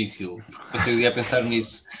resposta difícil, porque passei o dia a pensar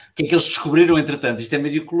nisso. O que é que eles descobriram, entretanto? Isto é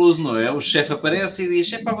meticuloso, não é? O chefe aparece e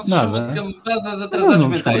diz: epá, vocês são uma Nada. cambada de Mas eles atrasados não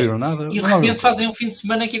mentais. descobriram nada. E de Vamos lá ver uma repente coisa. fazem um fim de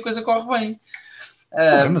semana que a coisa corre bem.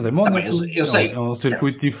 Tá bem, mas é Tá bem, Mónaco. eu sei. É um Certo,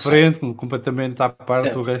 circuito diferente, completamente à parte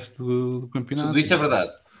certo. do resto do campeonato. Tudo isso é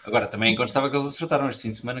verdade. Agora, também constava que eles acertaram este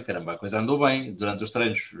fim de semana, caramba, a coisa andou bem. Durante os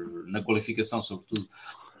treinos, na qualificação, sobretudo,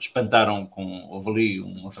 espantaram houve ali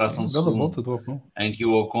uma fração de Bela segundo volta do Ocon. em que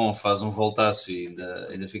o Ocon faz um voltaço e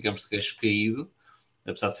ainda ficamos de queixo caído,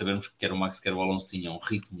 apesar de sabermos que quer o Max, quer o Alonso tinham um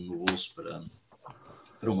ritmo no bolso para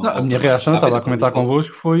uma Não, a volta minha mais reação, eu estava rápida a para comentar duas voltas.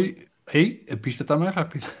 convosco, foi: ei, a pista está mais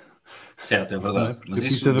rápida. Certo, é Não é? verdade. Porque a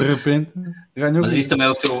pista de repente ganhou. Mas isso também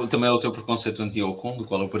é o teu preconceito anti-Ocon, do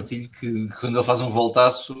qual eu partilho, que quando ele faz um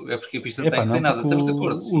voltaço é porque a pista está inclinada. Estamos de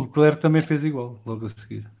acordo, sim. O Leclerc também fez igual, logo a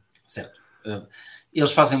seguir. Certo.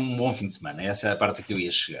 Eles fazem um bom fim de semana, essa é a parte a que eu ia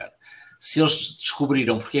chegar. Se eles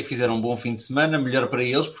descobriram porque é que fizeram um bom fim de semana, melhor para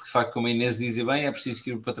eles, porque de facto, como a Inês dizia bem, é preciso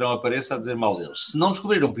que o patrão apareça a dizer mal deles. Se não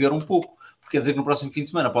descobriram, pior um pouco, porque quer dizer que no próximo fim de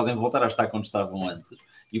semana podem voltar a estar onde estavam antes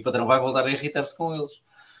e o patrão vai voltar a irritar-se com eles.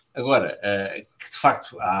 Agora, que de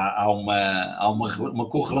facto há uma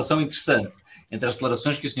correlação interessante entre as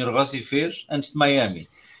declarações que o Sr. Rossi fez antes de Miami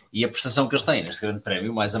e a prestação que eles têm neste grande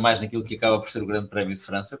prémio, mais a mais naquilo que acaba por ser o grande prémio de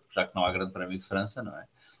França, já que não há grande prémio de França, não é?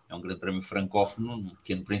 É um grande prémio francófono, num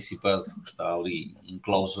pequeno principado que está ali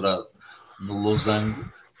enclausurado no losango.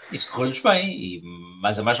 Isso correu-lhes bem, e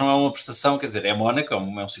mais a mais não é uma prestação, quer dizer, é Mónaco, é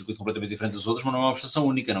um circuito completamente diferente dos outros, mas não é uma prestação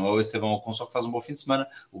única, não é o Esteban Ocon só que faz um bom fim de semana.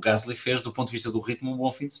 O Gasly fez, do ponto de vista do ritmo, um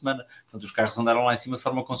bom fim de semana. Portanto, os carros andaram lá em cima de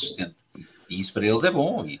forma consistente. E isso para eles é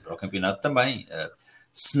bom, e para o campeonato também.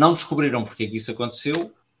 Se não descobriram porque é que isso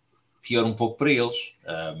aconteceu, pior um pouco para eles.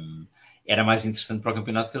 Era mais interessante para o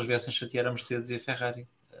campeonato que eles viessem chatear a Mercedes e a Ferrari.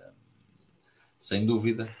 Sem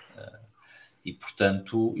dúvida. E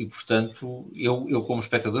portanto eu como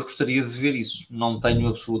espectador gostaria de ver isso. Não tenho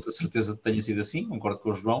absoluta certeza que tenha sido assim, concordo com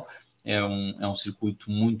o João. É um circuito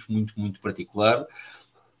muito, muito, muito particular.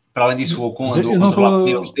 Para além disso, o Ocon andou a controlar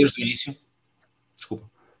pneus desde o início. Desculpa.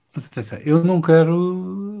 Mas atenção, eu não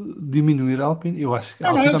quero diminuir a Alpine. Eu acho que a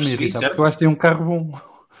Alpine está a me irritar, porque eu acho que tem um carro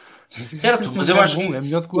bom. Certo, mas eu acho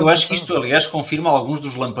que isto, aliás, confirma alguns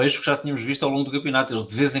dos lampejos que já tínhamos visto ao longo do campeonato. Eles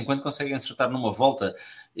de vez em quando conseguem acertar numa volta.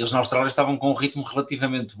 Eles na Austrália estavam com um ritmo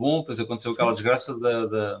relativamente bom, depois aconteceu aquela desgraça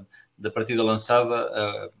da partida lançada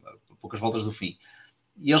a poucas voltas do fim.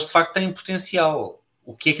 E eles de facto têm potencial.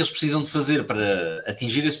 O que é que eles precisam de fazer para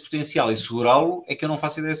atingir esse potencial e segurá-lo é que eu não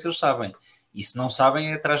faço ideia se eles sabem. E se não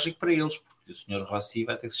sabem é trágico para eles, porque o Sr. Rossi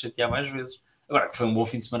vai ter que se chatear mais vezes. Agora, que foi um bom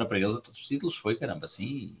fim de semana para eles a todos os títulos, foi, caramba,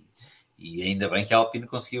 sim. E ainda bem que a Alpine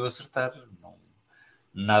conseguiu acertar. Não,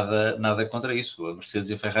 nada contra isso. A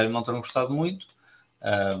Mercedes e a Ferrari não terão gostado muito.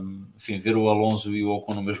 Enfim, ver o Alonso e o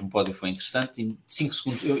Ocon no mesmo pódio foi interessante. E 5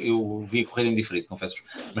 segundos, eu vi a corrida em diferido, confesso,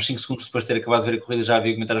 mas 5 segundos depois de ter acabado de ver a corrida já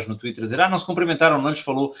havia comentários no Twitter a dizer: não se cumprimentaram, não lhes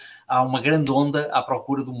falou. Há uma grande onda à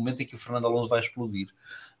procura do momento em que o Fernando Alonso vai explodir.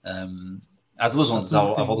 Há duas ondas à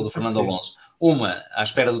volta do Fernando Alonso. Uma à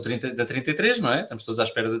espera da 33, não é? Estamos todos à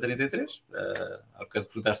espera da 33. Há bocado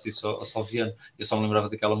perguntaste isso ao Salviano. Eu só me lembrava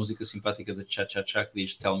daquela música simpática da Cha-Cha-Cha que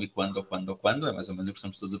diz tell me quando. É mais ou menos o que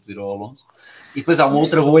estamos todos a pedir ao Alonso. E depois há uma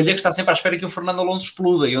outra bolha que está sempre à espera que o Fernando Alonso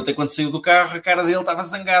exploda. E ontem, quando saiu do carro, a cara dele estava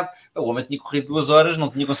zangado. O homem tinha corrido 2 horas,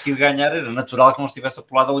 não tinha conseguido ganhar. Era natural que não estivesse a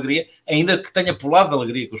pular de alegria, ainda que tenha pulado de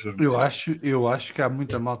alegria com os seus modelos. Eu acho que há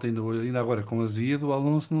muita malta ainda agora com a azia do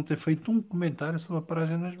Alonso não ter feito um comentário sobre a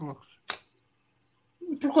paragem nas boxes.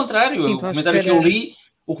 Por contrário, sim, o comentário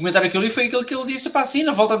que eu li foi aquele que ele disse: pá, sim,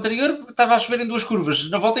 na volta anterior estava a chover em 2 curvas,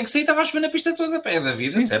 na volta em que saí estava a chover na pista toda, pé da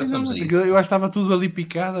vida, sim, certo? Sim, vamos a isso. Eu acho que estava tudo ali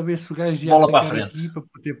picado a ver se o gajo ia bola para a frente, para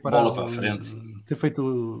ter parado, bola para a frente, ter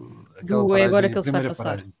feito aquela paragem, agora que ele se vai passar.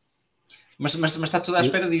 Paragem. Mas está tudo à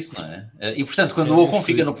espera disso, não é? E portanto, quando o Ocon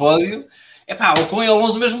fica no pódio, o Ocon e o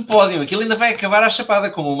Alonso no mesmo pódio, aquilo ainda vai acabar à chapada,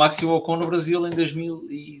 como o Max e o Ocon no Brasil em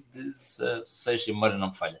 2016, a memória não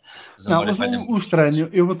me falha. Mas o estranho,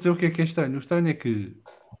 eu vou dizer o que é estranho. O estranho é que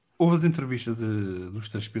houve as entrevistas dos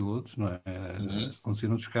 3 pilotos, não é?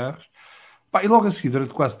 Conseguiram dos carros. E logo a seguir,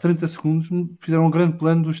 durante quase 30 segundos, fizeram um grande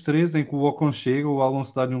plano dos 3 em que o Ocon chega, o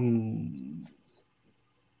Alonso dá-lhe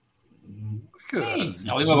sim,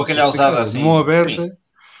 ali uma bacalhauzada assim. Mão aberta. Sim.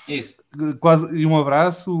 Isso. Quase, e um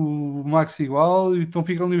abraço, o Max igual, e então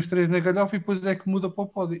ficam ali os 3 na galhofa e depois é que muda para o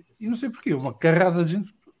pódio. E não sei porquê, uma carrada de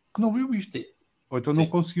gente que não viu isto. Sim. ou então não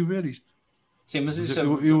conseguiu ver isto. Sim, mas isso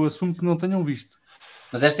eu assumo que não tenham visto.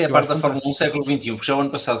 Mas esta é a parte da Fórmula 1 século XXI, porque já o ano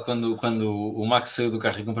passado, quando o Max saiu do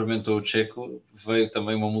carro e cumprimentou o Checo, veio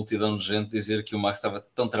também uma multidão de gente dizer que o Max estava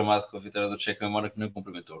tão tramado com a vitória do Checo, embora que não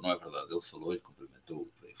cumprimentou. Não é verdade, ele falou e cumprimentou.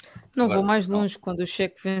 Não vou mais longe, quando o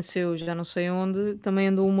Checo venceu, já não sei onde, também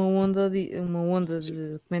andou uma onda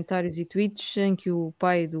de comentários e tweets em que o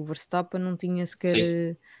pai do Verstappen não tinha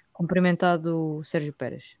sequer cumprimentado o Sérgio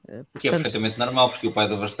Pérez. Que é perfeitamente normal, porque o pai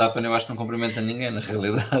do Verstappen eu acho que não cumprimenta ninguém, na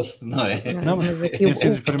realidade, não é? Não, mas aqui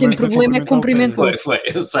o pequeno problema é que cumprimentou. Foi,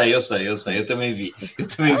 eu sei, eu também vi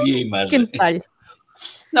a imagem. Pequeno detalhe.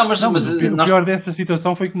 Não, mas o pior dessa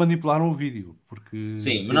situação foi que manipularam o vídeo, porque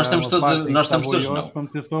sim, mas nós estamos todos não. Para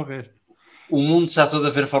meter só o resto. O mundo está todo a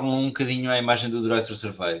ver Fórmula 1 um bocadinho à imagem do Drive to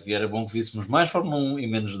Survive, e era bom que víssemos mais Fórmula 1 e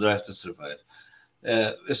menos Drive to Survive.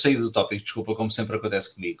 Eu saí do tópico, desculpa, como sempre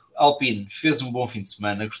acontece comigo. Alpine fez um bom fim de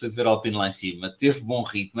semana, gostei de ver a Alpine lá em cima, teve bom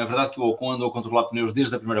ritmo. É verdade que o Ocon andou a controlar pneus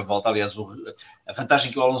desde a primeira volta. Aliás, a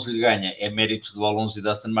vantagem que o Alonso lhe ganha é mérito do Alonso e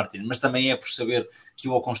da Aston Martin, mas também é por saber que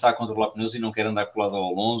o Ocon está a controlar pneus e não quer andar colado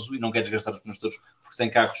ao Alonso e não quer desgastar os pneus todos, porque tem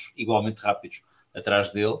carros igualmente rápidos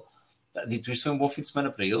atrás dele. Dito isto, foi um bom fim de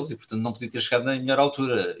semana para eles e, portanto, não podia ter chegado na melhor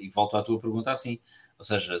altura. E volto à tua pergunta assim. Ou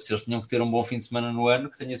seja, se eles tinham que ter um bom fim de semana no ano,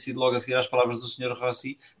 que tenha sido logo a seguir às palavras do Sr.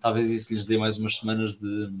 Rossi, talvez isso lhes dê mais umas semanas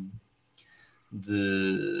de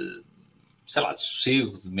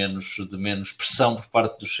sossego, de menos pressão por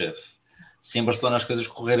parte do chefe. Se em Barcelona as coisas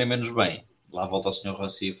correrem menos bem, lá volta o Sr.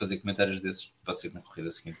 Rossi a fazer comentários desses. Pode ser que na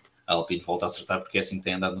corrida seguinte a Alpine volta a acertar, porque é assim que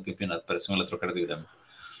tem andado no campeonato. Parece um eletrocardiograma.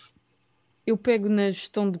 Eu pego na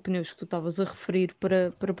gestão de pneus que tu estavas a referir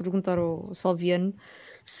para perguntar ao Salviano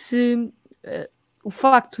se o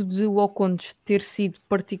facto de o Ocon ter sido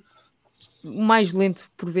mais lento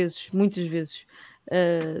por vezes, muitas vezes,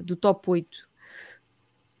 do top 8,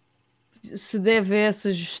 se deve a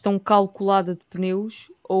essa gestão calculada de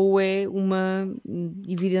pneus ou é uma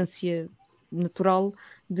evidência natural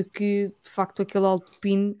de que, de facto, aquele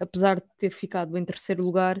Alpine, apesar de ter ficado em terceiro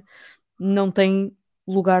lugar, não tem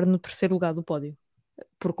lugar no terceiro lugar do pódio,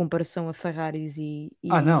 por comparação a Ferraris e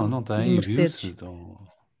não tem, e Mercedes. viu-se. Então,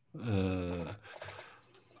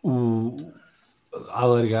 à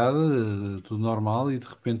largada, tudo normal, e de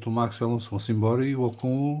repente o Max Alonso vão-se embora e o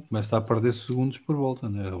Ocon começa a perder segundos por volta,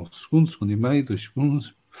 né? Um segundo e meio, 2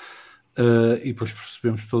 segundos. E depois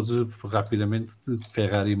percebemos todos rapidamente que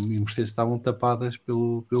Ferrari e Mercedes estavam tapadas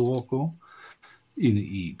pelo Ocon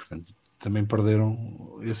e portanto, também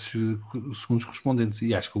perderam esses segundos correspondentes.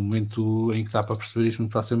 E acho que o momento em que dá para perceber isto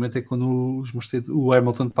muito facilmente é quando o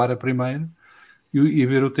Hamilton para primeiro e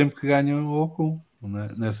ver o tempo que ganha o Ocon,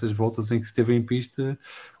 né? Nessas voltas em que esteve em pista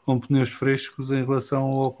com pneus frescos em relação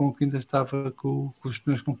ao Ocon, que ainda estava com os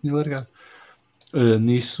pneus com pneu largado.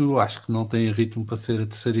 Nisso acho que não tem ritmo para ser a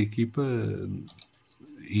terceira equipa,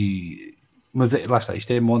 mas lá está,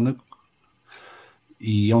 isto é Mónaco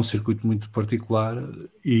e é um circuito muito particular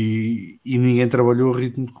e ninguém trabalhou o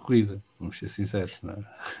ritmo de corrida, vamos ser sinceros, não é?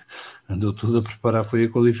 Andou tudo a preparar, foi a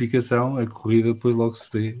qualificação, a corrida depois logo se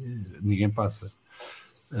vê, ninguém passa,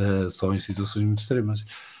 só em situações muito extremas.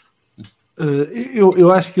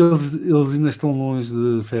 Eu acho que eles ainda estão longe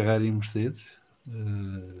de Ferrari e Mercedes,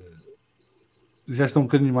 já estão um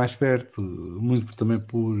bocadinho mais perto, muito também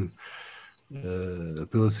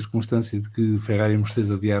pela circunstância de que Ferrari e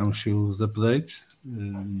Mercedes adiaram os seus updates,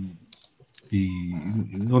 e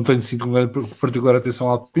não tenho sido com particular atenção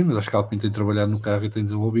ao Alpine, mas acho que a Alpine tem trabalhado no carro e tem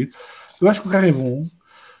desenvolvido. Eu acho que o carro é bom,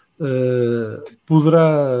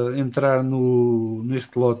 poderá entrar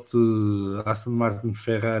neste lote Aston Martin,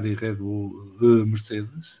 Ferrari, Red Bull,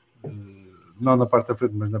 Mercedes, não na parte da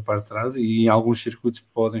frente, mas na parte de trás, e em alguns circuitos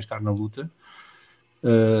podem estar na luta.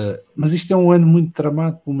 Mas isto é um ano muito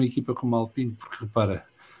tramado para uma equipa como a Alpine, porque repara,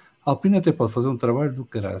 a Alpine até pode fazer um trabalho do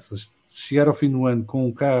caraças, se chegar ao fim do ano com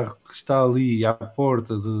um carro que está ali à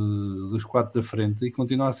porta dos 4 da frente e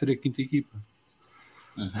continuar a ser a quinta equipa.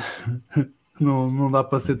 Não dá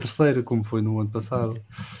para ser terceira como foi no ano passado.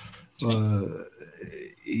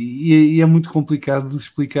 E é muito complicado de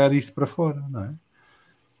explicar isto para fora, não é?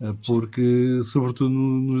 Porque, sobretudo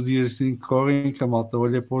nos dias em que correm, que a malta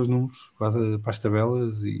olha para os números, para as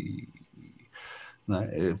tabelas não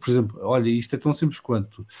é? Por exemplo, olha, isto é tão simples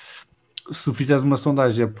quanto se fizeres uma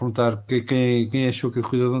sondagem a perguntar quem achou que a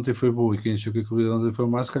corrida de ontem foi boa e quem achou que a corrida de ontem foi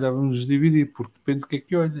má, se calhar vamos nos dividir, porque depende do que é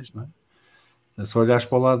que olhas, não é? Se olhares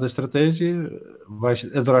para o lado da estratégia,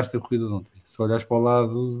 adoraste a corrida de ontem. Se olhares para o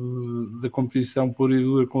lado da competição pura e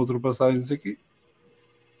dura com ultrapassagens, não sei o quê,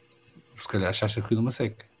 se calhar achaste a corrida uma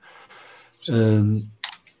seca.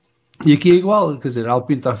 E aqui é igual, quer dizer, a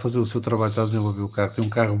Alpine está a fazer o seu trabalho, está a desenvolver o carro, tem um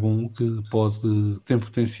carro bom que tem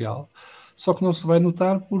potencial, só que não se vai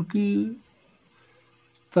notar porque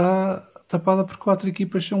está tapada por 4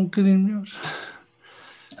 equipas que são um bocadinho melhores.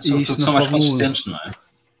 E Sobretudo isto que na são mais Fórmula 1. consistentes, não é?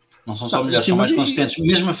 Não são só melhores, Sim, são mas mais consistentes.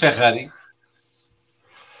 Mesmo a Ferrari.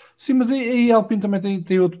 Sim, mas aí a Alpine também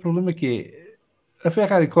tem outro problema que é a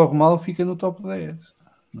Ferrari corre mal, fica no top 10,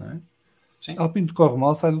 não é? Sim. A Alpine corre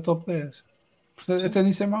mal, sai do top 10. Portanto, Sim. até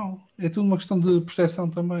nisso é mau. É tudo uma questão de percepção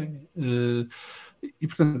também. E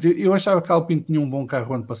portanto, eu achava que a Alpine tinha um bom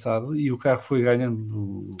carro ano passado e o carro foi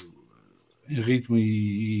ganhando em ritmo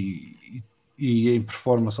e em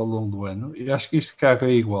performance ao longo do ano. Eu acho que este carro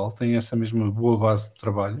é igual, tem essa mesma boa base de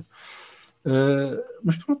trabalho.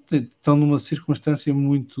 Mas pronto, estão numa circunstância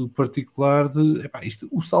muito particular de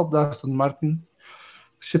o salto da Aston Martin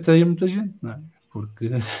chateia muita gente, não é? Porque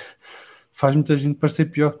faz muita gente parecer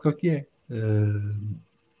pior do que o que é.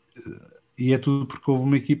 E é tudo porque houve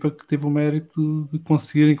uma equipa que teve o mérito de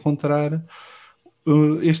conseguir encontrar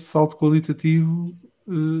este salto qualitativo,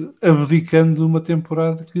 abdicando uma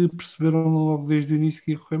temporada que perceberam logo desde o início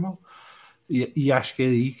que ia correr mal. E acho que é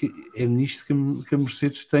aí é nisto que a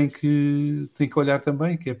Mercedes tem que olhar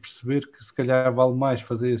também, que é perceber que se calhar vale mais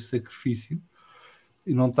fazer esse sacrifício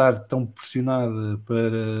e não estar tão pressionada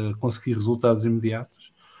para conseguir resultados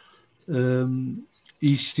imediatos,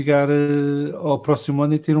 e chegar ao próximo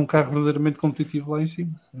ano e ter um carro verdadeiramente competitivo lá em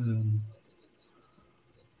cima.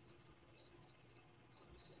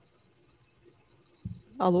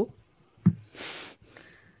 Alô?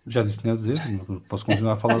 Já disse que tinha a dizer, posso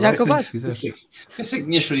continuar a falar Já assim, se acabaste? quiseres. Pensei que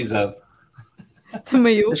tinhas frisado.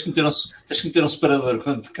 Também eu. Tens que meter um separador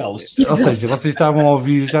quando te calas. Ou seja, vocês estavam a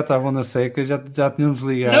ouvir, já estavam na seca, já tinham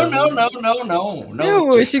desligado. Não. Eu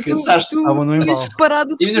Tu é achei que que cansaste. Estavam no tinhas embalo.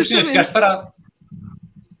 parado E ainda por cima ficaste parado.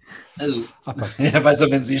 É mais ou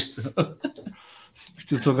menos isto.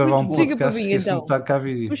 Eu estou a gravar um Siga para podcast, mim, esqueci-me de então. estar cá a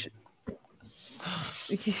vídeo.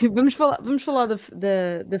 Vamos falar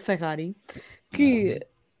da Ferrari, que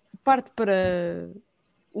parte para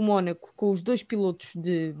o Mónaco com os 2 pilotos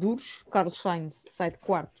de duros. Carlos Sainz sai de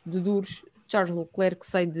quarto de duros, Charles Leclerc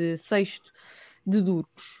sai de sexto de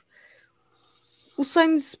duros. O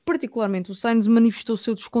Sainz manifestou o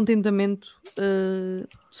seu descontentamento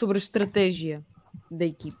sobre a estratégia da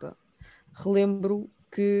equipa. Relembro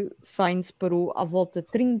que Sainz parou à volta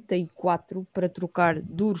 34 para trocar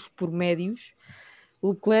duros por médios.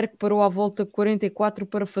 Leclerc parou à volta 44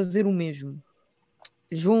 para fazer o mesmo.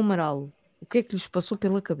 João Amaral, o que é que lhes passou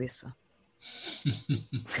pela cabeça?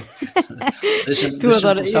 Deixa-me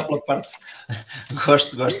começar pela parte.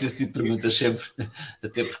 Gosto desse tipo de perguntas sempre,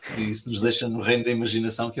 até porque isso nos deixa no reino da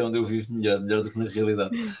imaginação, que é onde eu vivo melhor do que na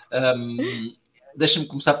realidade. Deixa-me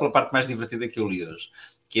começar pela parte mais divertida que eu li hoje,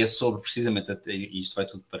 que é sobre precisamente, e isto vai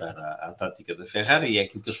tudo parar à tática da Ferrari, e é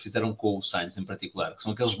aquilo que eles fizeram com o Sainz em particular, que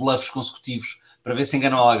são aqueles bluffs consecutivos para ver se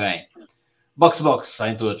enganam alguém. Box,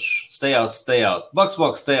 saem todos. Stay out. Box,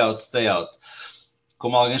 stay out.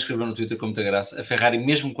 Como alguém escreveu no Twitter com muita graça, a Ferrari,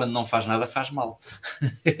 mesmo quando não faz nada, faz mal.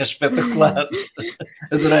 É espetacular.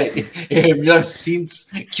 Adorei. É a melhor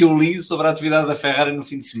síntese que eu li sobre a atividade da Ferrari no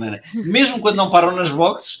fim de semana. Mesmo quando não param nas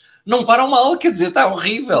boxes, não param mal. Quer dizer, está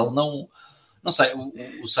horrível. Não sei.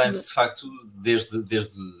 O Sainz, de facto,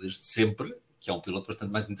 desde sempre, que é um piloto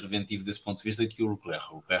bastante mais interventivo desse ponto de vista que o Leclerc.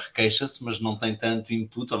 O Leclerc queixa-se, mas não tem tanto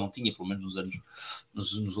input, ou não tinha, pelo menos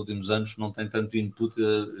nos últimos anos, não tem tanto input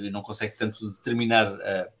e não consegue tanto determinar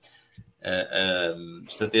a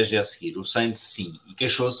estratégia a seguir. O Sainz, sim, e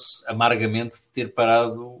queixou-se amargamente de ter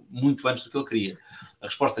parado muito antes do que ele queria. A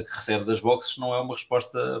resposta que recebe das boxes não é uma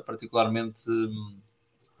resposta particularmente,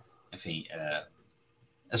 enfim,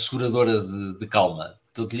 asseguradora de calma.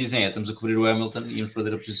 Aquilo que lhe dizem é: estamos a cobrir o Hamilton e íamos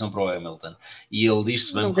perder a posição para o Hamilton. E ele diz,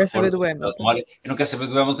 se bem Não me quer saber recordo, do Hamilton. eu não quero saber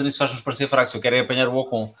do Hamilton, isso faz-nos parecer fracos, eu quero é apanhar o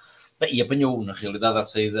Ocon. Bem, e apanhou, na realidade,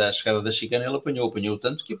 à chegada da chicana, ele apanhou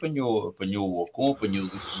tanto que apanhou o Ocon, apanhou o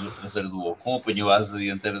difusor traseiro do Ocon, apanhou a asa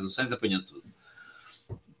dianteira do Sainz, apanhou tudo.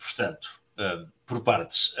 Portanto, por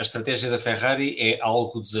partes, a estratégia da Ferrari é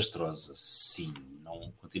algo desastrosa, sim,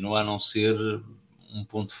 continua a não ser um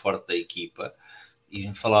ponto forte da equipa. E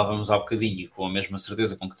falávamos há bocadinho com a mesma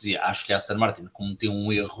certeza com que dizia, acho que a Aston Martin cometeu um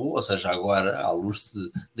erro, ou seja, agora, à luz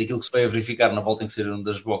daquilo que se vai a verificar na volta em que saíram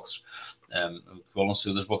das boxes, que o Alonso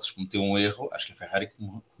saiu das boxes, cometeu um erro. Acho que a Ferrari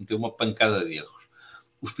cometeu uma pancada de erros.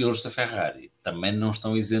 Os pilotos da Ferrari também não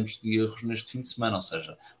estão isentos de erros neste fim de semana, ou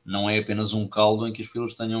seja, não é apenas um caldo em que os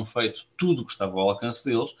pilotos tenham feito tudo o que estava ao alcance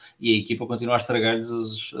deles e a equipa continua a estragar-lhes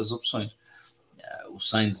as opções. O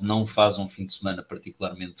Sainz não faz um fim de semana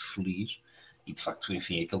particularmente feliz, e de facto,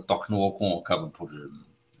 enfim, aquele toque no Ocon acaba por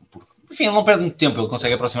Enfim, ele não perde muito tempo, ele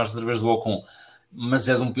consegue aproximar-se outra vez do Ocon, mas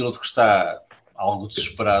é de um piloto que está algo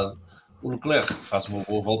desesperado. O Leclerc faz uma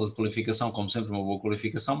boa volta de qualificação, como sempre, uma boa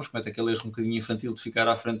qualificação, mas comete aquele erro um bocadinho infantil de ficar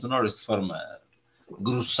à frente do Norris de forma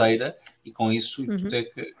grosseira e com isso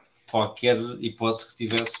hipoteca qualquer hipótese que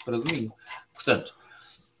tivesse para domingo. Portanto,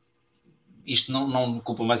 isto não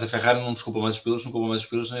culpa mais a Ferrari, não desculpa mais os pilotos, não culpa mais os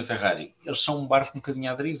pilotos nem a Ferrari. Eles são um barco um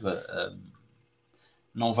bocadinho à deriva.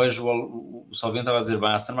 Não vejo, o Salviano estava a dizer, bem,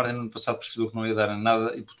 a Aston Martin no ano passado percebeu que não ia dar em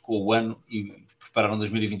nada, hipotecou o ano e prepararam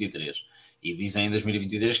 2023. E dizem em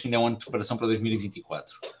 2023 que ainda é um ano de preparação para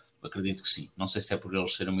 2024. Eu acredito que sim. Não sei se é por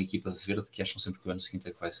eles serem uma equipa de verde que acham sempre que o ano seguinte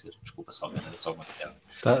é que vai ser. Desculpa, Salviano, era só uma piada.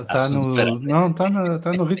 Está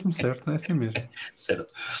no ritmo certo, é assim mesmo.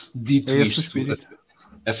 Certo. Dito isto,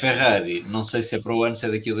 a Ferrari, não sei se é para o ano, se é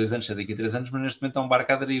daqui a 2 anos, se é daqui a 3 anos, mas neste momento é um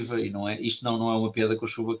barco à deriva e isto não é uma piada com a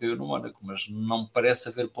chuva que caiu no Mónaco, mas não parece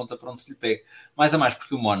haver ponta para onde se lhe pegue. Mais a mais,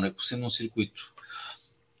 porque o Mónaco, sendo um circuito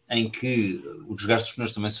em que o desgaste dos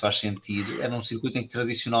pneus também se faz sentir, era um circuito em que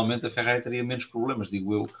tradicionalmente a Ferrari teria menos problemas,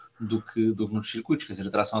 digo eu, do que nos circuitos. Quer dizer,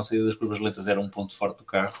 a tração à saída das curvas lentas era um ponto forte do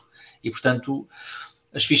carro e, portanto,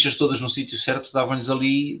 as fichas todas no sítio certo davam-lhes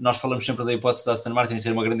ali. Nós falamos sempre da hipótese da Aston Martin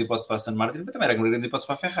ser uma grande hipótese para a Aston Martin, mas também era uma grande hipótese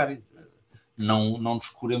para a Ferrari. Não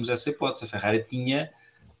descuremos essa hipótese. A Ferrari tinha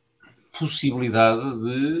possibilidade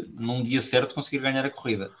de, num dia certo, conseguir ganhar a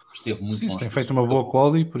corrida. Esteve muito longe. Tem feito uma boa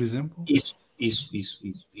quali, por exemplo. Isso.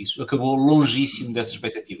 Acabou longíssimo dessa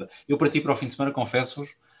expectativa. Eu parti para o fim de semana,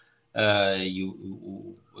 confesso-vos,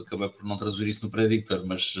 acabei por não traduzir isso no predictor,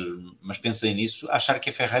 mas pensei nisso, achar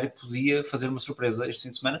que a Ferrari podia fazer uma surpresa este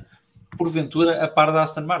fim de semana, porventura a par da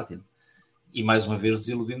Aston Martin. E mais uma vez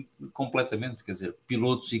desiludindo completamente, quer dizer,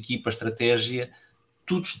 pilotos, equipa, estratégia,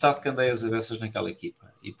 tudo está de candeias avessas naquela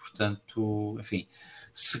equipa. E portanto, enfim,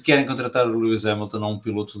 se querem contratar o Lewis Hamilton a um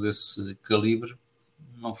piloto desse calibre,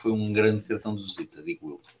 não foi um grande cartão de visita,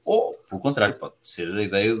 digo eu. Ou, pelo contrário, pode ser a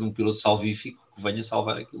ideia de um piloto salvífico que venha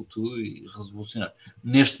salvar aquilo tudo e revolucionar.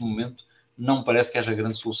 Neste momento, não parece que haja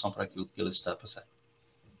grande solução para aquilo que ele está a passar.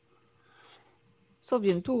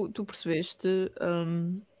 Salviano, tu percebeste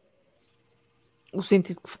o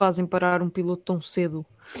sentido que fazem parar um piloto tão cedo?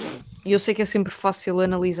 E eu sei que é sempre fácil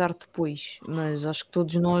analisar depois, mas acho que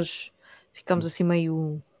todos nós ficamos assim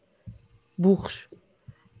meio burros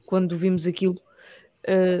quando vimos aquilo.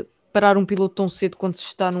 Parar um piloto tão cedo quando se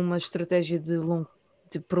está numa estratégia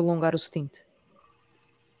de prolongar o stint.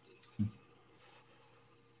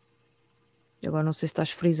 Agora não sei se estás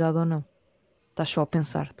frisado ou não. Estás só a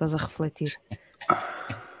pensar, estás a refletir.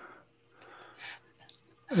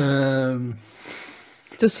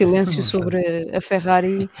 O teu silêncio sobre a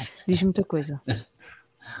Ferrari diz muita coisa.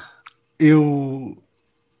 Eu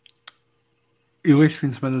este fim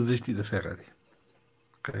de semana desisti da Ferrari.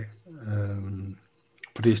 Ok?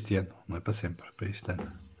 Para este ano, não é para sempre, para este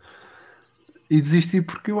ano. E desisti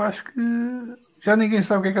porque eu acho que já ninguém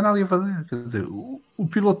sabe o que é que anda ali a fazer. Quer dizer, o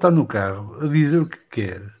piloto está no carro a dizer o que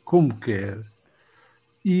quer, como quer,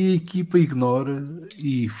 e a equipa ignora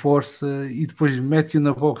e força e depois mete-o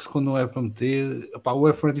na box quando não é para meter. Epá, o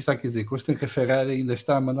F1 está a dizer que a Ferrari ainda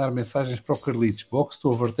está a mandar mensagens para o Carlitos: box to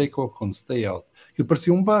overtake or stay out. Que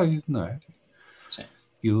parecia um bug, não é? Sim.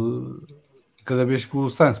 Cada vez que o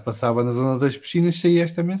Sainz passava na zona das piscinas saía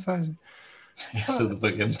esta mensagem. Essa do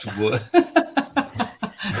bug é muito boa.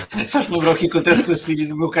 Faz-me lembrar o que acontece com a Siri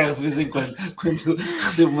no meu carro de vez em quando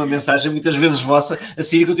recebo uma mensagem, muitas vezes vossa, a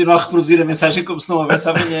Siri continua a reproduzir a mensagem como se não houvesse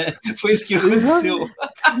amanhã. Foi isso que aconteceu.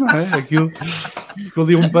 Não é? Aquilo ficou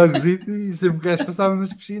ali um bugzito e sempre que o gajo passava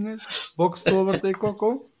nas piscinas, box to overtake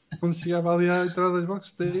cocô, quando chegava ali à entrada das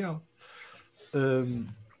boxes, stay out.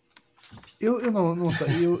 Eu não sei,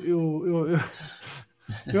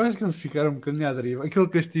 eu acho que eles ficaram um bocadinho à deriva. Aquele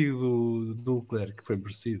castigo do Leclerc que foi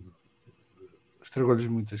merecido estragou-lhes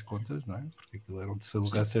muitas contas, não é? Porque aquilo era um terceiro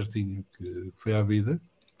lugar certinho que foi à vida.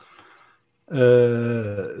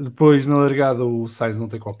 Depois, na largada, o Sainz não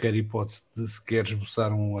tem qualquer hipótese de sequer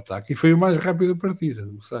esboçar um ataque. E foi o mais rápido a partir,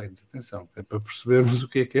 o Sainz. Atenção, é para percebermos o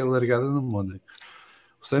que é a largada no Mónaco.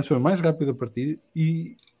 O Sainz foi o mais rápido a partir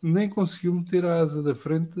e nem conseguiu meter a asa da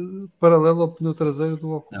frente paralela ao pneu traseiro do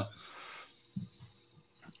Ocon.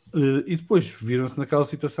 E depois viram-se naquela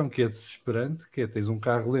situação que é desesperante, que é tens um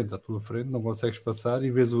carro lento à tua frente, não consegues passar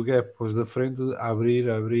e vês o gap depois da frente a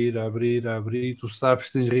abrir, e tu sabes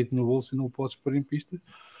que tens ritmo no bolso e não o podes pôr em pista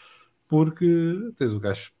porque tens o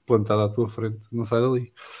gajo plantado à tua frente, não sai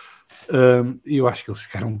dali. E eu acho que eles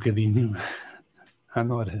ficaram um bocadinho à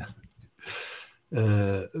nora.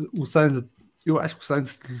 O Sainz, eu acho que o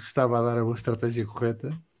Sainz estava a dar a estratégia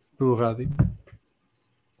correta pelo rádio.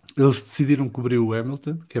 Eles decidiram cobrir o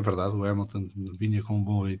Hamilton, que é verdade, o Hamilton vinha com um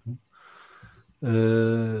bom ritmo,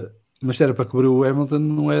 Mas se era para cobrir o Hamilton,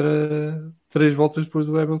 não era 3 voltas depois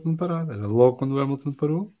do Hamilton parar, era logo quando o Hamilton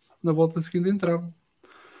parou, na volta seguinte entravam.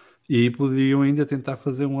 E aí poderiam ainda tentar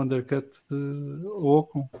fazer um undercut ao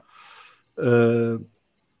Ocon.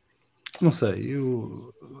 Não sei,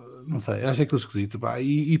 acho aquilo esquisito.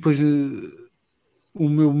 E depois o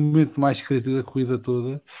meu momento mais crítico da corrida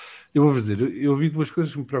toda, eu vou dizer, eu vi 2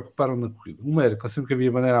 coisas que me preocuparam na corrida. Uma era que sempre que havia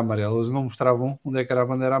bandeira amarela, eles não mostravam onde é que era a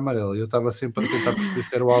bandeira amarela. Eu estava sempre a tentar perceber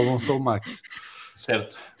se era o Alonso ou o Max.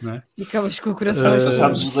 Certo. Não é? E acabas com o coração.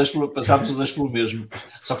 Passámos os dois pelo mesmo.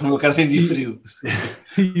 Só que no meu caso é indiferido.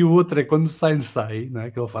 E o outro é quando o Sainz sai, não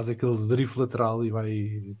é? Que ele faz aquele drift lateral e vai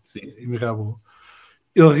e me rabou.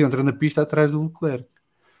 Ele reentra na pista atrás do Leclerc.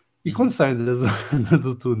 E quando saem da zona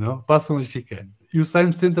do túnel, passam a chicane. E o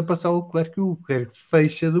Sainz tenta passar o Leclerc e o Leclerc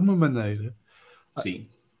fecha de uma maneira. Sim.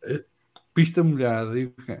 Pista molhada.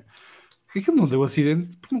 E aquilo não deu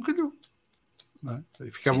acidente porque não calhou. Não é?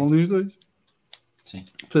 E ficavam ali os dois. Sim.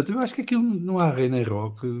 Portanto, eu acho que aquilo não há rei nem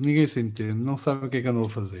rock. Ninguém se entende. Não sabe o que é que andou a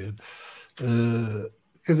fazer.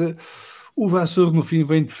 Quer dizer, o Vasseur no fim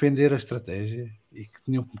vem defender a estratégia e que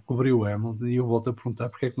tinham que cobrir o Hamilton, e eu volto a perguntar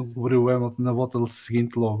porque é que não cobriu o Hamilton na volta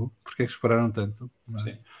seguinte logo, porque é que esperaram tanto, não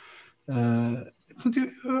é?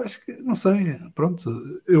 Portanto, eu acho que, não sei, pronto,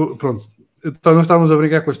 então nós estávamos a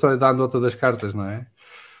brigar com a história da nota das cartas, não é?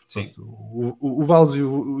 Sim. Pronto, o Valls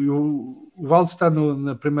o Valls está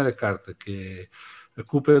na primeira carta, que é a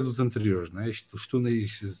culpa é dos anteriores, não é? Os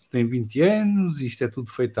túneis têm 20 anos, isto é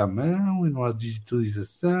tudo feito à mão e não há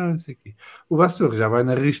digitalização, não sei o quê. O Vasseur já vai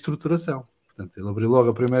na reestruturação. Portanto, ele abriu logo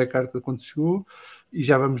a primeira carta quando chegou e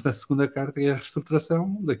já vamos na segunda carta, que é a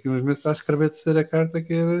reestruturação. Daqui a uns meses está a escrever a terceira carta,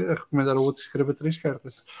 que é a recomendar ao outro que escreva 3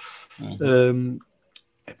 cartas.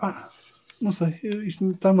 Não sei,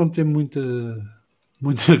 isto está-me a meter muita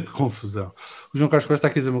confusão. O João Carlos Costa está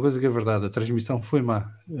aqui a dizer uma coisa que é verdade, a transmissão foi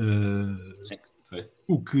má. Sim, foi.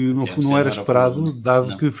 O que não era esperado,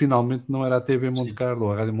 dado que finalmente não era a TV Monte Carlo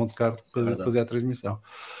ou a Rádio Monte Carlo para fazer a transmissão.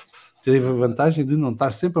 Teve a vantagem de não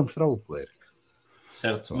estar sempre a mostrar o Leclerc.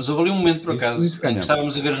 Certo, mas houve ali um momento, por acaso, em que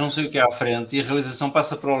estávamos a ver não sei o que à frente e a realização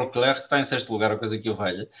passa para o Leclerc, que está em 6º lugar, a coisa que eu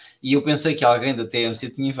valha, e eu pensei que alguém da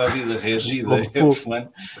TMC tinha invadido a reagida F1.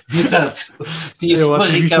 Exato, tinha-se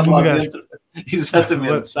barricado lá dentro.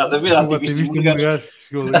 Exatamente, está a ver?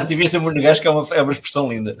 Ativista Monegasco é uma expressão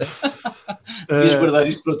linda. Devias guardar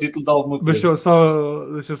isto para o título de alguma coisa.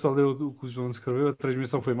 Deixa eu só ler o que o João escreveu. A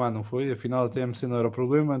transmissão foi má, não foi? Afinal, a TMC não era o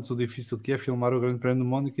problema. Antes, o difícil que é filmar o Grande Prémio do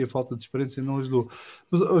Mónaco e a falta de experiência não ajudou.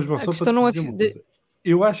 Mas, João, só para te dizer uma coisa.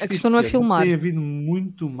 Eu acho que não é filmar. Tem havido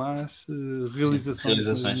muito mais realizações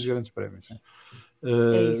nos Grandes Prémios.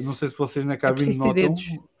 Não sei se vocês na cabine notam,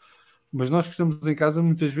 mas nós que estamos em casa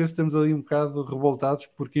muitas vezes estamos ali um bocado revoltados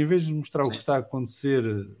porque em vez de mostrar o que está a acontecer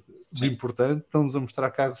de importante, estão-nos a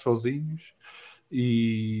mostrar carros sozinhos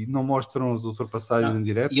e não mostram as ultrapassagens em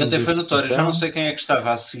direto. E ontem foi notório, já não sei quem é que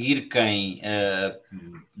estava a seguir quem,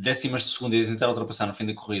 décimas de segundo e tentar ultrapassar no fim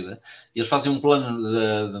da corrida. Eles fazem um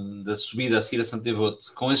plano da subida a seguir a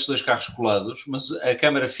Santevote com esses 2 carros colados, mas a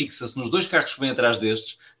câmara fixa-se nos 2 carros que vêm atrás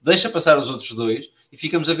destes, deixa passar os outros 2 e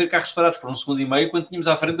ficamos a ver carros parados por 1,5 segundo quando tínhamos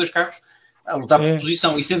à frente 2 carros a lutar por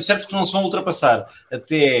posição, e sendo certo que não se vão ultrapassar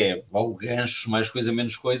até ao gancho, mais coisa,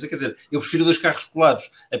 menos coisa, quer dizer, eu prefiro 2 carros colados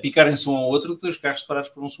a picarem-se um ao outro do que 2 carros parados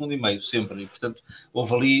por 1,5 segundo, sempre, e portanto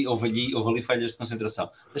houve ali falhas de concentração.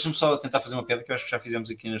 Deixa-me só tentar fazer uma piada que eu acho que já fizemos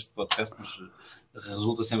aqui neste podcast, mas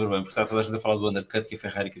resulta sempre bem, porque está toda a gente a falar do undercut que a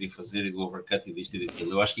Ferrari queria fazer e do overcut e disto e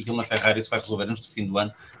daquilo. Eu acho que aquilo na Ferrari se vai resolver antes do fim do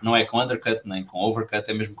ano, não é com undercut nem com overcut,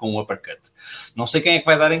 é mesmo com uppercut. Não sei quem é que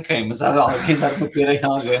vai dar em quem, mas há de alguém dar uma pera em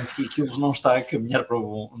alguém, porque aquilo não está a caminhar para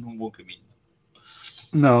num bom caminho.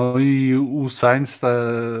 Não, e o Sainz está,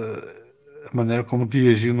 a maneira como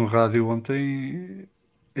reagiu no rádio ontem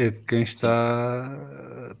é de quem está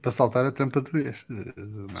para saltar a tampa de vez.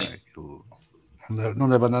 Não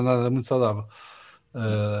deve andar nada muito saudável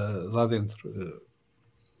lá dentro.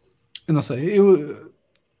 Eu não sei,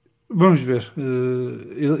 vamos ver.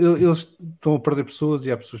 Eles estão a perder pessoas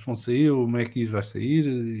e há pessoas que vão sair, o Mackey vai sair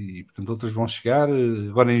e portanto outras vão chegar.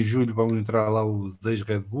 Agora em julho vão entrar lá os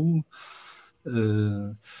ex-Red Bull.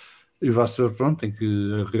 E o Vasseur, pronto, tem que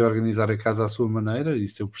reorganizar a casa à sua maneira,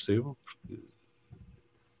 isso eu percebo, porque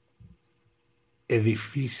é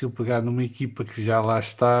difícil pegar numa equipa que já lá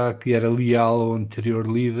está, que era leal ao anterior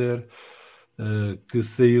líder, que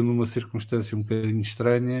saiu numa circunstância um bocadinho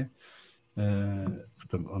estranha,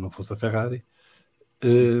 portanto, ou não fosse a Ferrari,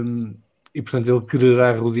 e portanto ele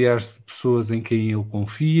quererá rodear-se de pessoas em quem ele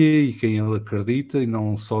confia e quem ele acredita, e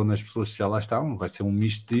não só nas pessoas que já lá estão, vai ser um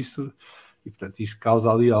misto disso, e portanto isso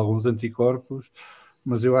causa ali alguns anticorpos.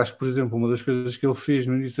 Mas eu acho que, por exemplo, uma das coisas que ele fez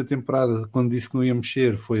no início da temporada, quando disse que não ia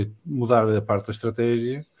mexer, foi mudar a parte da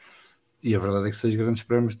estratégia. E a verdade é que 6 grandes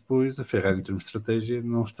prémios depois, a Ferrari, em termos de estratégia,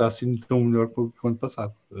 não está assim tão melhor que o ano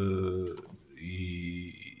passado.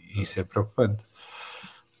 E isso é preocupante.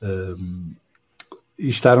 E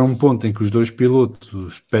estar a um ponto em que os dois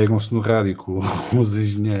pilotos pegam-se no rádio com os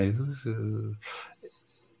engenheiros,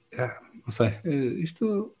 não sei.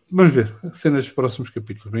 Isto, vamos ver. Cenas dos próximos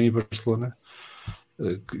capítulos. Vem em Barcelona,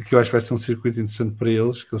 que eu acho que vai ser um circuito interessante para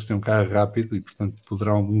eles, que eles têm um carro rápido e, portanto,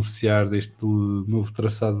 poderão beneficiar deste novo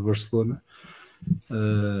traçado de Barcelona.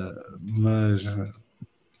 Mas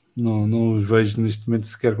não os vejo neste momento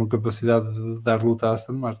sequer com capacidade de dar luta à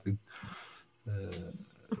Aston Martin.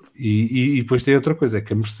 E depois tem outra coisa, é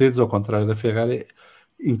que a Mercedes, ao contrário da Ferrari,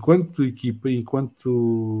 enquanto equipa,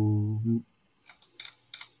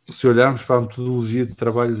 se olharmos para a metodologia de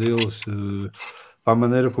trabalho deles, para a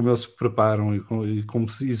maneira como eles se preparam e como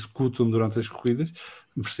se executam durante as corridas,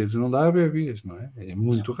 a Mercedes não dá a bebias, não é? É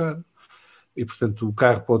muito raro. E, portanto, o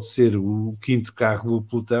carro pode ser o quinto carro do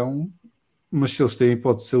pelotão, mas se eles têm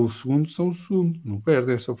pode ser o segundo, são o segundo. Não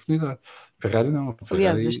perdem essa oportunidade. Ferrari não.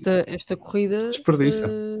 Aliás, esta corrida desperdiça.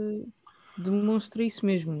 demonstra isso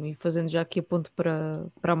mesmo. E fazendo já aqui a ponte para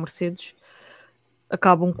a Mercedes,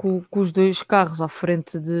 acabam com os dois carros à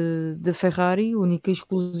frente de Ferrari, única e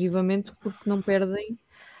exclusivamente porque não perdem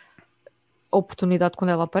a oportunidade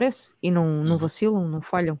quando ela aparece e não vacilam, não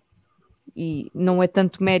falham. E não é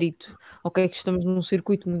tanto mérito, ok, que estamos num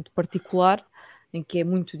circuito muito particular em que é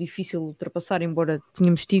muito difícil ultrapassar, embora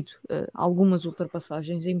tenhamos tido algumas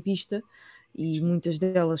ultrapassagens em pista e muitas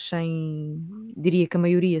delas diria que a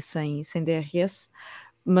maioria sem DRS,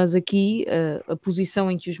 mas aqui a posição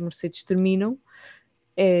em que os Mercedes terminam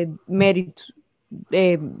é de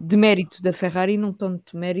mérito da Ferrari e não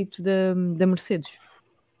tanto mérito da Mercedes.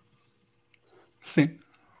 Sim.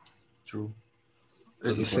 True.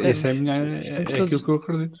 Essa é aquilo que eu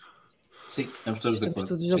acredito. Sim, estamos todos de acordo.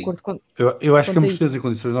 Todos de acordo com, eu acho que a Mercedes, em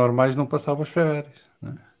condições normais, não passava os Ferraris.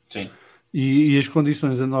 Não é? Sim. E as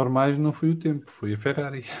condições anormais não foi o tempo, foi a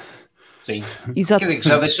Ferrari. Sim. Exato. Quer dizer,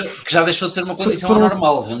 que já deixou de ser uma condição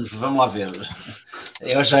anormal. Vamos lá ver.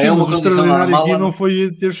 Já é uma condição normal. Aqui não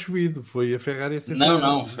foi ter chovido, foi a Ferrari a ser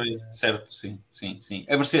Não, foi certo, sim.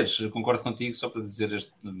 A Mercedes, concordo contigo, só para dizer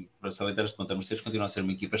para salientar este ponto, a Mercedes continua a ser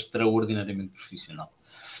uma equipa extraordinariamente profissional.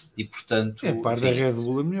 E portanto, par da Red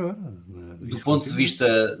Bull a melhor. Do ponto de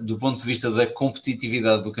vista da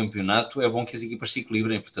competitividade do campeonato, é bom que as equipas se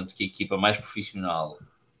equilibrem, portanto, que a equipa mais profissional,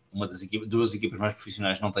 duas equipas mais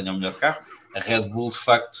profissionais não tenham o melhor carro. A Red Bull, de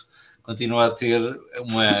facto, continua a ter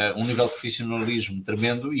um nível de profissionalismo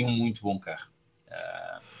tremendo e um muito bom carro.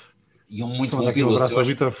 E um muito bom piloto. Um abraço ao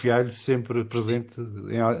Vítor Fialho, sempre presente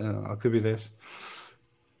em Alcabides.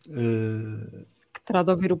 Que terá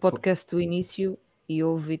de ouvir o podcast do início e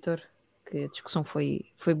ouve, Vítor, que a discussão foi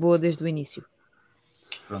boa desde o início.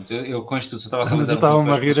 Pronto, eu com isto tudo estava a Mas eu estava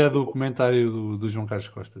a rir do comentário do João Carlos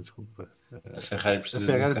Costa, desculpa. A Ferrari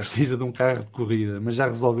precisa de um carro de corrida, mas já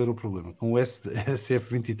resolveram o problema. Com o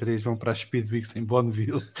SF23 vão para a Speed Weeks em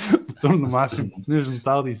Bonneville, torno máximo, pneus de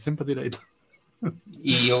metal e sempre à direita.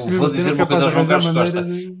 E eu vou dizer uma coisa ao João Carlos Costa.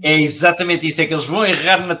 É exatamente isso, é que eles vão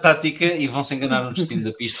errar na tática e vão se enganar no destino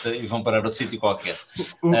da pista e vão parar outro sítio qualquer.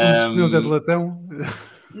 Os pneus é de latão.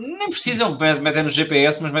 Nem precisam, metem no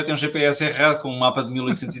GPS, mas metem um GPS errado com um mapa de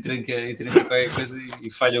 1830 e qualquer coisa e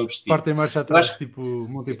falha o destino. Partem marcha atrás, tipo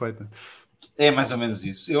Monty Python. É mais ou menos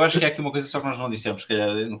isso. Eu acho que há aqui uma coisa só que nós não dissemos, se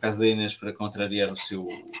calhar, no caso da Inês, para contrariar a sua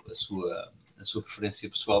preferência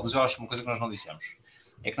pessoal, mas eu acho que uma coisa que nós não dissemos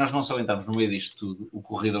é que nós não salientamos no meio disto tudo o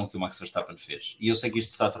corridão que o Max Verstappen fez. E eu sei que isto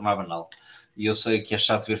se está a tornar banal. E eu sei que é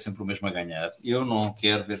chato ver sempre o mesmo a ganhar. Eu não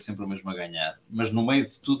quero ver sempre o mesmo a ganhar. Mas no meio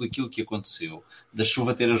de tudo aquilo que aconteceu, da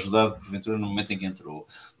chuva ter ajudado, porventura, no momento em que entrou,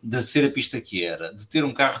 de ser a pista que era, de ter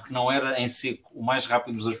um carro que não era em seco o mais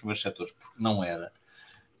rápido dos dois primeiros setores, porque não era,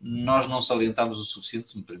 nós não salientámos o suficiente,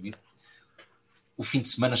 se me permite, o fim de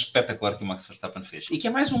semana espetacular que o Max Verstappen fez. E que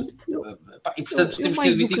é mais um. E, portanto, temos que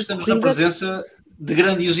admitir que estamos na presença de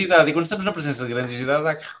grandiosidade. E quando estamos na presença de grandiosidade,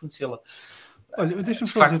 há que reconhecê-la. Olha,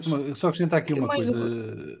 deixa-me só acrescentar aqui uma coisa,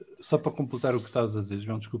 só para completar o que estavas a dizer,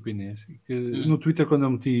 João, desculpa, Inês. Que no Twitter, quando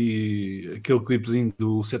eu meti aquele clipezinho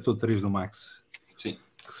do setor 3 do Max, sim,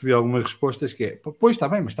 recebi algumas respostas que é, pois está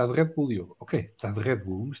bem, mas está de Red Bull. E eu, ok, está de Red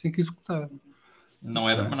Bull, mas tem que executar. Mas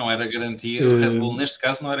não era garantia, o Red Bull neste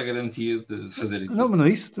caso não era garantia de fazer aquilo. Não, mas não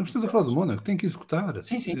é isso, estamos a falar do Mónaco, tem que executar.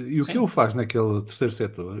 Sim. E o que ele faz naquele terceiro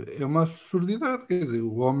setor é uma absurdidade, quer dizer,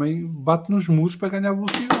 o homem bate nos muros para ganhar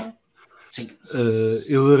velocidade. Sim.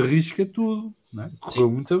 Ele arrisca tudo, não é?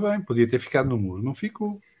 Correu muito bem, podia ter ficado no muro, não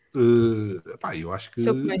ficou. eu acho que Isso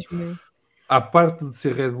é o que mais me... à parte de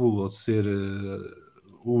ser Red Bull ou de ser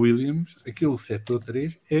o Williams, aquele setor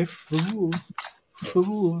 3 é fabuloso.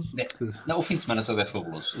 Fabuloso. Não, o fim de semana todo é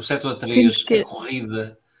fabuloso. O setor 3, Sinto que- a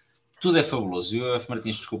corrida, tudo é fabuloso. E o F.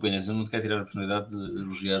 Martins, desculpa Inês, eu não te quero tirar a oportunidade de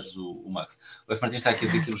elogiares o Max. O F. Martins está aqui a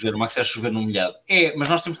dizer que elogiar o Max é chover no molhado. É, mas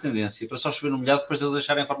nós temos tendência para só chover no molhado depois de eles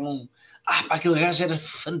deixarem a Fórmula 1. Aquele gajo era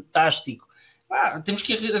fantástico. Temos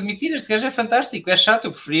que admitir, este gajo é fantástico. É chato,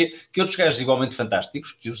 eu preferia que outros gajos igualmente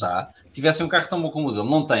fantásticos, que os há, tivessem um carro tão bom como o dele.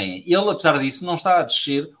 Não têm. Ele, apesar disso, não está a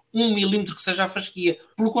descer 1 milímetro que seja a fasquia.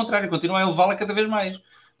 Pelo contrário, continua a elevá-la cada vez mais.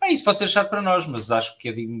 Isso pode ser chato para nós, mas acho que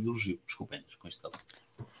é digno de elogio. Desculpem com isto também.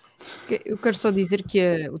 Eu quero só dizer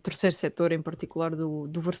que o terceiro setor, em particular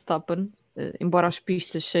do Verstappen, embora as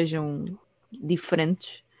pistas sejam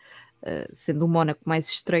diferentes, sendo o Mónaco mais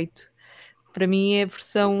estreito, para mim é a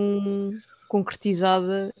versão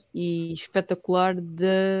concretizada e espetacular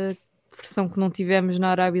da versão que não tivemos na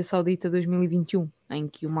Arábia Saudita 2021, em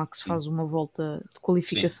que o Max faz uma volta de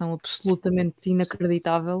qualificação absolutamente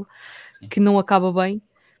inacreditável, que não acaba bem,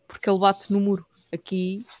 porque ele bate no muro.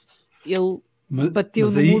 Aqui ele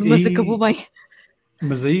bateu no muro, mas acabou bem.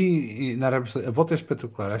 Mas aí, na Arábia Saudita, a volta é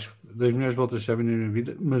espetacular. Acho das melhores voltas que já vi na minha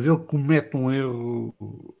vida, mas ele comete um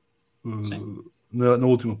erro na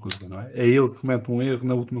última curva, não é? É ele que comete um erro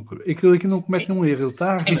na última curva. Aquilo aqui não comete um erro, ele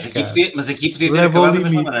está a arriscar. Mas aqui podia ter acabado da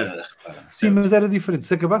mesma maneira. Repara, sim, mas era diferente.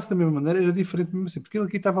 Se acabasse da mesma maneira, era diferente mesmo assim, porque ele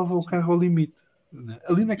aqui estava a levar o carro ao limite. Né?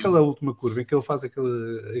 Ali naquela última curva, em que ele faz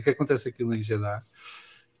que acontece aquilo em Jeddah,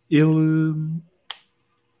 ele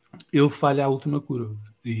falha a última curva.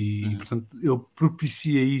 E, portanto, ele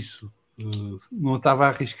propicia isso. Não estava a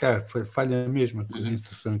arriscar, falha mesmo a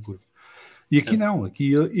inserção em curva. E aqui não,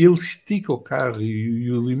 aqui ele estica o carro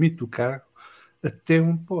e o limite do carro até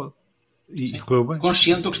onde pode. E correu bem.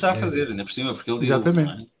 Consciente do que está a fazer, ainda por cima, porque ele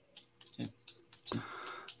exatamente. Não é?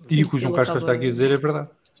 E o que o João Casca está aqui a dizer é verdade.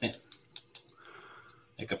 Sim.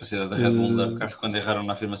 A capacidade da Red Bull mudar o carro quando erraram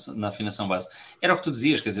na afinação base. Era o que tu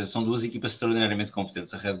dizias, quer dizer, são duas equipas extraordinariamente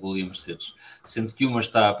competentes, a Red Bull e a Mercedes. Sendo que uma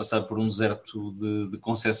está a passar por um deserto de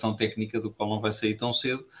concepção técnica do qual não vai sair tão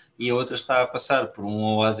cedo, e a outra está a passar por um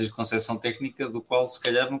oásis de concepção técnica do qual se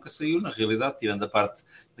calhar nunca saiu, na realidade, tirando a parte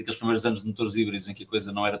daqueles primeiros anos de motores híbridos em que a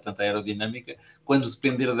coisa não era tanta aerodinâmica, quando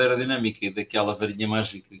depender da aerodinâmica e daquela varinha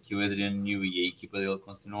mágica que o Adrian Newey e a equipa dele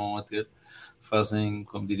continuam a ter, fazem,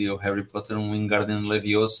 como diria o Harry Potter, um Wingardium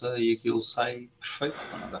Leviosa e aquilo sai perfeito,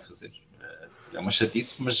 não há nada a fazer. É uma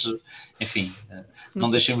chatice, mas enfim, não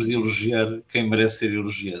deixemos de elogiar quem merece ser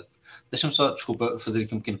elogiado. Deixa-me só, desculpa, fazer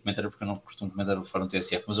aqui um pequeno comentário, porque eu não costumo comentar o Fórum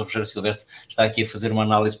TSF, mas o Rogério Silvestre está aqui a fazer uma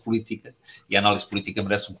análise política, e a análise política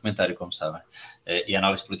merece um comentário, como sabem. E a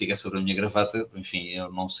análise política é sobre a minha gravata, enfim, eu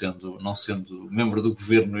não sendo membro do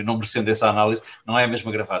governo e não merecendo essa análise, não é a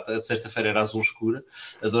mesma gravata. A de sexta-feira era azul escura,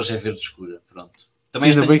 a de hoje é verde escura, pronto.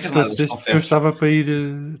 Também ainda bem que eu estava para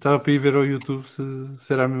ir ver ao YouTube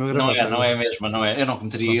se era a mesma gravata. Não é a mesma, não é. Eu não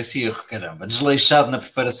cometeria esse erro, caramba. Desleixado na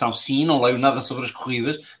preparação, sim, não leio nada sobre as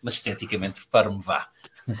corridas, mas esteticamente preparo-me, vá.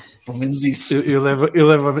 Pelo menos isso. Eu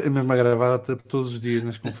levo a mesma gravata todos os dias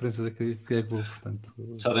nas conferências que é Globo, portanto.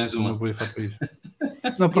 Só tens uma. Não vou ir para isso.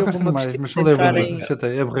 Não, por acaso não mais, mas só levo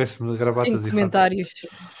aborrece-me gravatas e comentários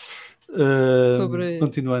sobre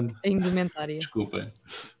continuando. a indumentária. Desculpa.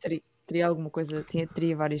 Teria alguma coisa,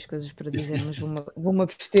 teria várias coisas para dizer, mas vou-me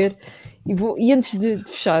abster e antes de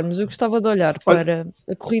fecharmos, eu gostava de olhar para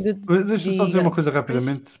a corrida deixa só dizer uma coisa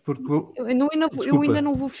rapidamente, porque eu ainda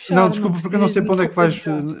não vou fechar. Não, desculpa, porque eu não sei para onde é que vais.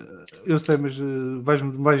 Eu sei, mas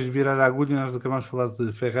vais virar a agulha e nós acabamos de falar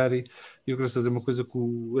de Ferrari e eu quero fazer uma coisa que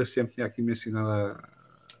o SM tinha aqui mencionado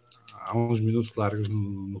há uns minutos largos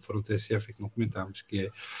no Fórum TSF e que não comentámos, que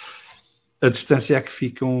é a distância a que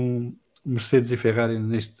ficam Mercedes e Ferrari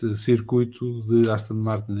neste circuito de Aston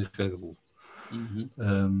Martin e Red Bull.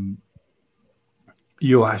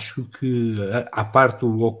 E eu acho que, à parte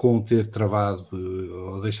o Ocon ter travado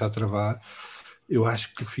ou deixar travar, eu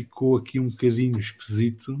acho que ficou aqui um bocadinho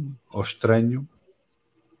esquisito ou estranho,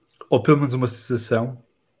 ou pelo menos uma sensação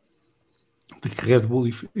de que Red Bull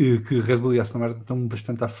e Aston Martin estão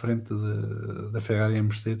bastante à frente da Ferrari e a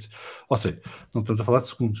Mercedes. Ou seja, não estamos a falar de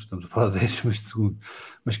segundos, estamos a falar de décimos de segundo,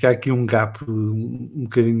 mas que há aqui um gap um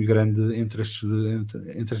bocadinho grande entre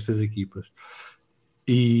estas equipas.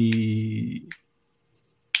 E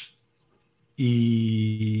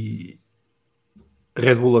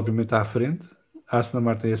Red Bull obviamente está à frente, a Aston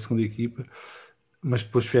Martin é a segunda equipa, mas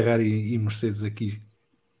depois Ferrari e Mercedes aqui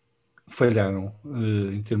falharam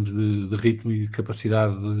em termos de ritmo e de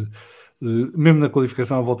capacidade, mesmo na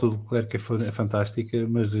qualificação a volta do Leclerc é fantástica,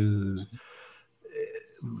 mas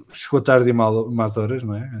chegou tarde e más horas,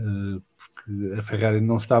 não é? Porque a Ferrari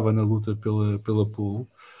não estava na luta pela pole,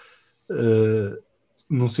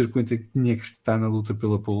 num circuito em que tinha que estar na luta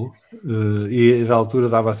pela pole, e da altura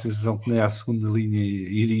dava a sensação que nem à segunda linha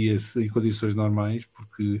iria em condições normais,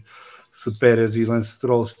 porque se Pérez e Lance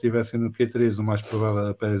Stroll estivessem no Q3, o mais provável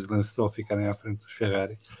é Pérez e Lance Stroll ficarem à frente dos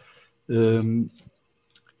Ferrari.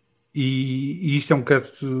 E isto é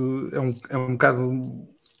um bocado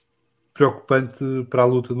preocupante para a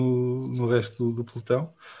luta no resto do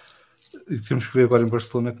pelotão. E temos que ver agora em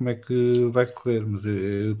Barcelona como é que vai correr, mas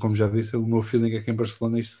como já disse, o meu feeling é que em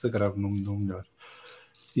Barcelona isto se agrave, não melhor.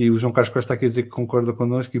 E o João Carlos Costa está aqui a dizer que concorda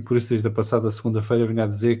connosco, e por isso desde a passada segunda-feira vinha a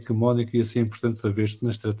dizer que Mónaco ia ser importante para ver-se na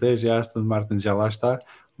estratégia. A Aston Martin já lá está,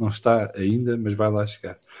 não está ainda, mas vai lá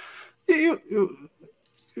chegar.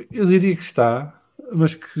 Eu diria que está,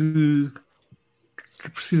 mas que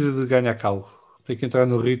precisa de ganhar calo. Tem que entrar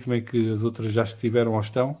no ritmo em que as outras já estiveram ou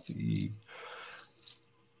estão,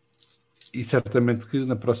 e certamente que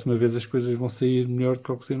na próxima vez as coisas vão sair melhor do que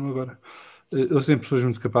o que saíram agora. Eles têm pessoas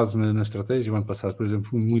muito capazes na estratégia. O ano passado, por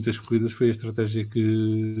exemplo, muitas corridas foi a estratégia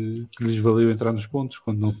que lhes valeu entrar nos pontos,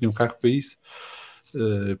 quando não tinham carro para isso.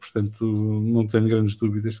 Portanto, não tenho grandes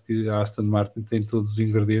dúvidas que a Aston Martin tem todos os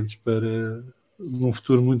ingredientes para, num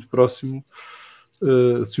futuro muito próximo,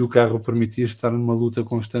 se o carro permitir, estar numa luta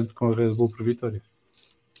constante com a Red Bull por vitória.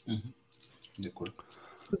 De acordo.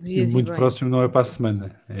 E muito próximo não é para a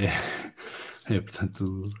semana,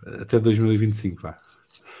 portanto até 2025. Vá.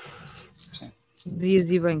 Dizias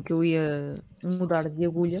e bem que eu ia mudar de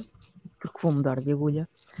agulha, porque vou mudar de agulha,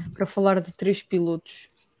 para falar de 3 pilotos,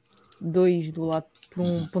 2 do lado por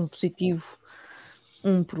um ponto positivo,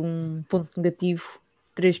 um por um ponto negativo,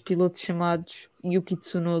 3 pilotos chamados Yuki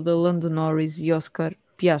Tsunoda, Lando Norris e Oscar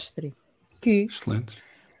Piastri, que excelente.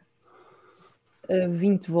 A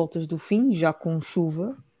 20 voltas do fim, já com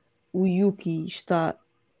chuva, o Yuki está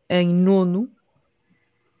em nono,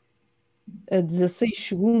 a 16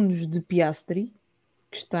 segundos de Piastri,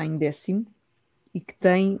 que está em décimo, e que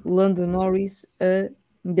tem Lando Norris a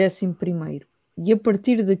 11º. E a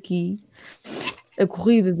partir daqui, a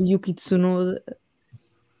corrida de Yuki Tsunoda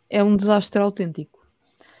é um desastre autêntico.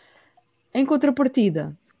 Em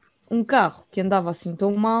contrapartida, um carro que andava assim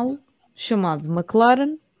tão mal, chamado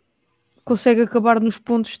McLaren, consegue acabar nos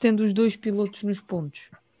pontos, tendo os 2 pilotos nos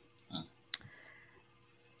pontos.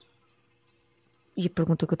 E a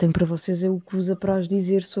pergunta que eu tenho para vocês é o que vos apraz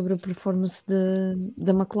dizer sobre a performance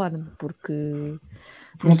da McLaren, porque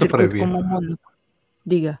um circuito como o Mónaco,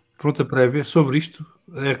 diga. Pergunta prévia sobre isto,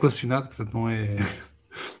 é relacionado, portanto não é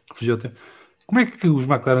fugiu ao tempo. Como é que os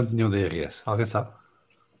McLaren tinham DRS? Alguém sabe?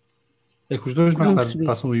 É que os dois McLaren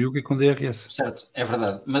passam o Yuki com DRS. Certo, é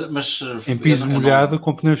verdade. Mas em piso molhado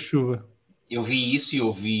com pneus de chuva. Eu vi isso e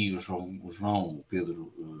ouvi o João, o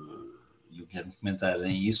Pedro e o Guilherme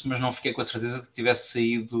comentarem isso, mas não fiquei com a certeza de que tivesse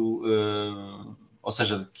saído, ou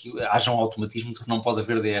seja, que haja um automatismo de que não pode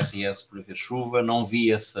haver DRS por haver chuva. Não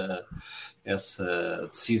vi essa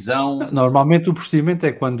decisão. Normalmente o procedimento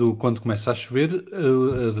é quando começa a chover,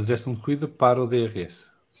 a direção de corrida para o DRS.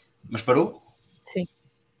 Mas parou?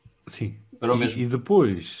 Sim. Parou mesmo. E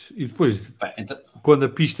depois bem, então, quando a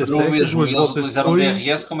pista seca, mesmo, e eles utilizaram depois...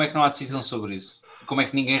 DRS, como é que não há decisão sobre isso? Como é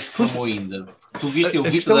que ninguém reclamou ainda? Tu viste, eu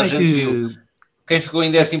vi, toda a gente viu. Quem ficou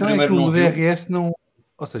em 11º não viu. DRS não...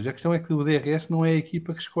 Ou seja, a questão é que o DRS não é a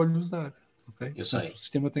equipa que escolhe usar. Okay? Eu sei. O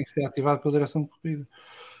sistema tem que ser ativado pela direção de corrida.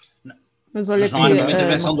 Mas olha, não há nenhuma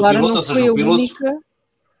intervenção do piloto, ou seja, o piloto...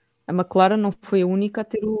 A McLaren não foi a única a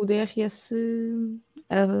ter o DRS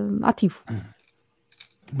ativo.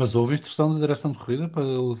 Mas houve instrução da direção de corrida para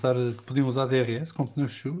usar, que podiam usar DRS com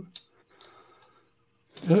pneus de chuva?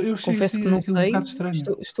 Eu confesso que não sei.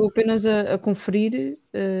 Estou apenas a conferir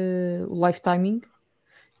o live timing.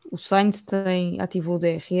 O Sainz ativou o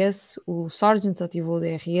DRS, o Sargent ativou o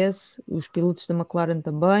DRS, os pilotos da McLaren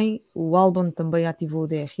também, o Albon também ativou o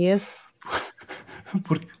DRS.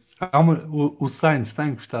 Porque o Sainz está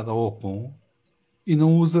encostado ao Ocon e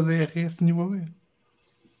não usa DRS nenhuma vez.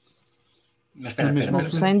 Mas espera.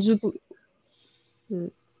 O Sainz...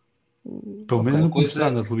 Pelo menos não está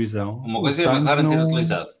na televisão. Uma coisa é a McLaren ter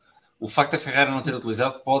utilizado. O facto da Ferrari não ter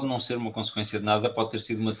utilizado pode não ser uma consequência de nada, pode ter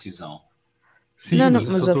sido uma decisão. Sim,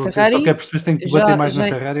 mas a Ferrari... Só quer perceber se tem que bater mais na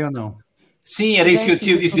Ferrari ou não. Sim, era isso que eu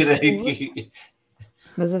tinha a dizer.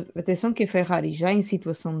 Mas atenção que a Ferrari já em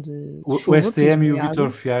situação de o STM e o Vitor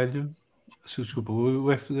Fialho... Desculpa,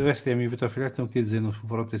 o STM e o Vitor Fialho estão aqui a dizer no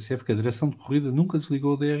Fórum TCF que a direção de corrida nunca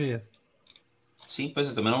desligou o DRS. Sim, pois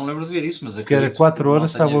eu também não me lembro de ver isso, mas que era 4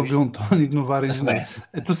 horas, estava a ver um tónico no VAR em geral.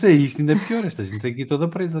 Então se é isto, ainda é pior. Esta gente tem aqui toda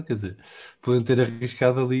presa, quer dizer, podem ter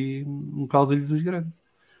arriscado ali um caudilho dos grandes.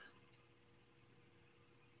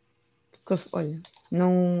 Olha,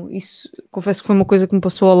 não, isso confesso que foi uma coisa que me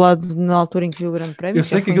passou ao lado na altura em que vi o Grande Prémio. Eu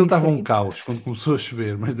sei que aquilo estava um diferente. caos quando começou a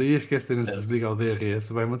chover, mas daí a esquecerem-se de desligar o DRS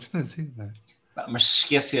vai uma distância. Não é? Mas se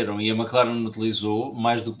esqueceram e a McLaren utilizou,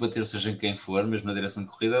 mais do que bater seja em quem for, mesmo na direção de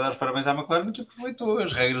corrida, dar os parabéns à McLaren que aproveitou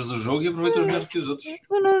as regras do jogo e aproveitou os melhores que os outros.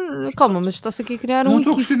 Calma, mas está-se aqui a criar Não um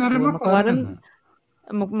estou a equívoco. questionar a McLaren.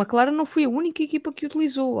 A McLaren não foi a única equipa que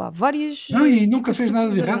utilizou. Há várias. Não, e nunca equipas fez que nada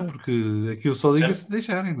de utilizaram. errado, porque aquilo só liga se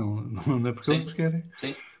deixarem, não é porque eles querem.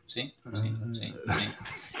 Sim.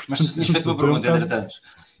 Mas tu tinhas feito uma pergunta, entretanto,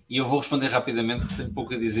 e eu vou responder rapidamente, porque tenho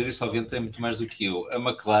pouco a dizer e só tem muito mais do que eu. A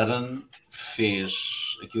McLaren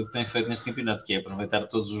fez aquilo que tem feito neste campeonato, que é aproveitar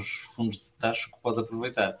todos os fundos de tacho que pode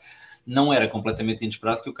aproveitar. Não era completamente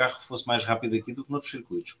inesperado que o carro fosse mais rápido aqui do que noutros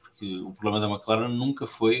circuitos, porque o problema da McLaren nunca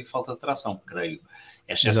foi falta de tração, creio.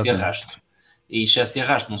 É excesso de arrasto. E excesso de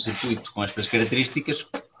arrasto num circuito com estas características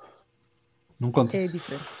não conta. É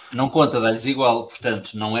diferente. Não conta, dá-lhes igual.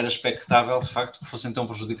 Portanto, não era expectável, de facto, que fossem tão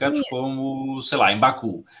prejudicados como, sei lá, em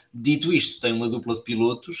Baku. Dito isto, tem uma dupla de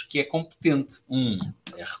pilotos que é competente. Um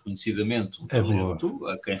é reconhecidamente um talento,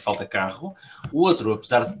 a quem falta carro. O outro,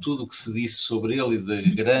 apesar de tudo o que se disse sobre ele e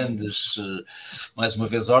de grandes, mais uma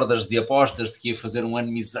vez, ordens de apostas de que ia fazer um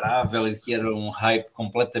ano miserável e de que era um hype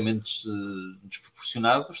completamente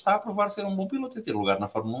desproporcionado, está a provar ser um bom piloto e ter lugar na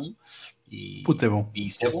Fórmula 1. E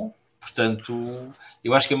isso é bom. Portanto,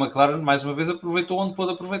 eu acho que a McLaren, mais uma vez, aproveitou onde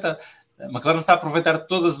pôde aproveitar. A McLaren está a aproveitar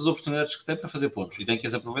todas as oportunidades que tem para fazer pontos e tem que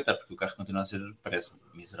as aproveitar, porque o carro continua a ser, parece,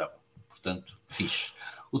 miserável. Portanto, fixe.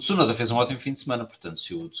 O Tsunoda fez um ótimo fim de semana, portanto,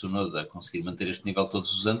 se o Tsunoda conseguir manter este nível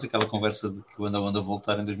todos os anos, aquela conversa de que o Honda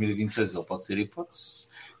voltar em 2026, ele pode ser hipótese.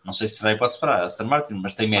 Não sei se será hipótese para a Aston Martin,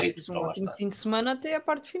 mas tem mérito. Fez um ótimo fim de semana até a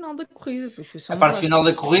parte final da corrida. A parte final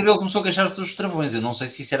da corrida ele começou a queixar-se dos travões. Eu não sei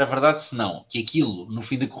se isso era verdade, se não. Que aquilo, no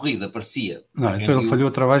fim da corrida, parecia... Não, depois ele falhou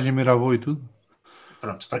a travagem em Mirabou e tudo.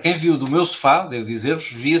 Pronto, para quem viu do meu sofá, devo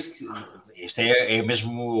dizer-vos, via-se que... Esta é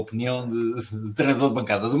mesmo a opinião de treinador de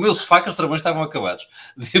bancada. Do meu sofá que os travões estavam acabados.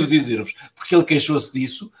 Devo dizer-vos. Porque ele queixou-se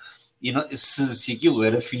disso e não, se aquilo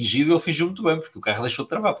era fingido, ele fingiu muito bem, porque o carro deixou de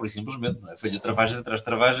travar, por simplesmente. Não é? Falhou travagens atrás de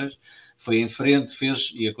travagens, foi em frente,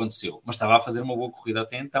 fez e aconteceu. Mas estava a fazer uma boa corrida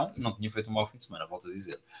até então e não tinha feito um mau fim de semana, volto a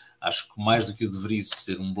dizer. Acho que mais do que o deveria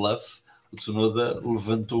ser um bluff, o Tsunoda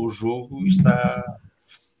levantou o jogo e está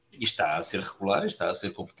a ser regular, está a ser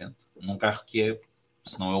competente. Num carro que é,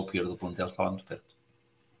 se não é o pior do plantel, está lá muito perto.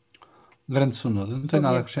 Grande Tsunoda, não tem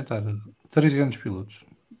nada a acrescentar. 3 grandes pilotos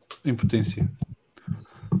em potência.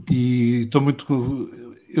 E estou muito...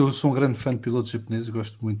 Eu sou um grande fã de pilotos japoneses,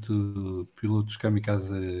 gosto muito de pilotos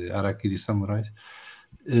kamikaze, Harakiri, samurais,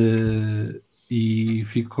 e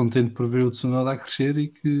fico contente por ver o Tsunoda a crescer e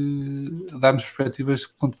que dá-nos perspectivas de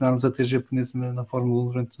continuarmos a ter japoneses na Fórmula 1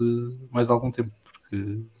 durante mais algum tempo,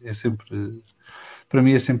 porque é sempre, para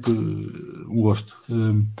mim é sempre um gosto.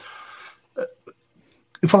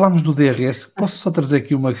 Falámos do DRS, posso só trazer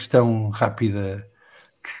aqui uma questão rápida?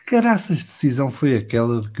 Que caraças de decisão foi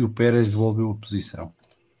aquela de que o Pérez devolveu a posição?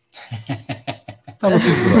 Estava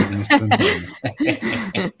tudo droga neste campeonato.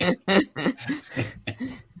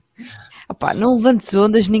 Não levantes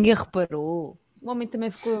ondas, ninguém reparou. O homem também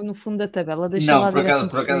ficou no fundo da tabela. Deixa lá por acaso,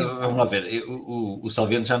 vamos lá ver. O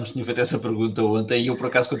Salviano já nos tinha feito essa pergunta ontem e eu, por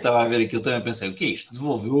acaso, quando estava a ver aquilo, também pensei: o que é isto?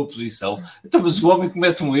 Devolveu a posição? Então, mas o homem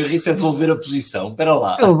comete um erro e isso é devolver a posição. Espera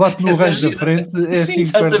lá. Ele bate no gajo da frente, é sim,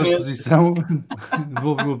 assim que perde a posição,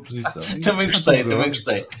 devolveu a posição. Também gostei.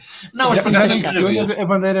 Não, mas por acaso foi a primeira vez. A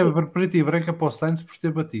bandeira preta e branca para o Sainz por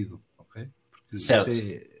ter batido. Okay? Certo.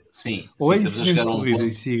 Sim. Ou é incidente de corrida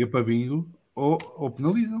e siga para bingo, ou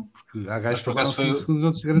penalizam, porque há gajos que tocaram 5 segundos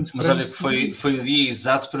outros grandes prémios. Mas olha que foi o dia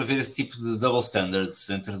exato para ver esse tipo de double standards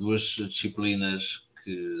entre duas disciplinas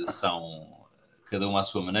que são, cada uma à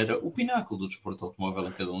sua maneira, o pináculo do desporto automóvel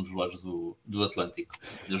em cada um dos lados do Atlântico.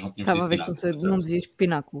 Eles não tinham Estava a ver que não dizias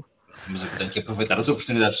pináculo. Mas eu tenho que aproveitar as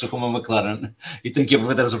oportunidades, sou como a McLaren e tenho que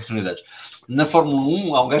aproveitar as oportunidades. Na Fórmula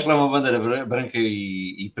 1 há um gajo que leva uma bandeira branca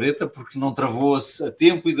e preta porque não travou-se a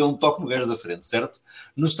tempo e deu um toque no gajo da frente, certo?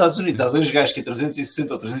 Nos Estados Unidos há dois gajos que a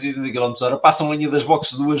 360 ou 380 km/h passam a linha das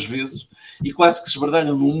boxes 2 vezes e quase que se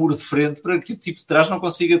esbardalham num muro de frente para que o tipo de trás não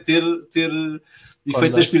consiga ter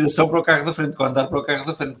efeito de aspiração para o carro da frente, andar para o carro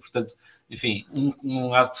da frente. Portanto, enfim, um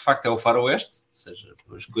lado de facto é o faroeste, ou seja,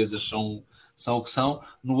 as coisas são o que são,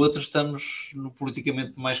 no outro estamos no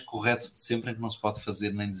politicamente mais correto de sempre, em que não se pode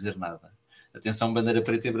fazer nem dizer nada. Atenção, bandeira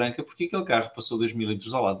preta e branca, porque aquele carro passou 2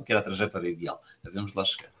 milímetros ao lado, que era a trajetória ideal. Devemos lá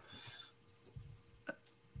chegar.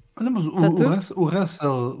 Olha, mas o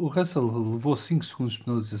Russell levou 5 segundos de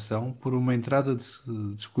penalização por uma entrada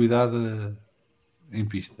descuidada em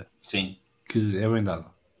pista. Sim. Que é bem dado.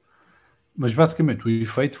 Mas basicamente o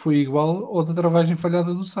efeito foi igual ao da travagem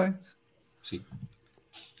falhada do Sainz. Sim.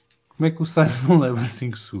 Como é que o Sainz não leva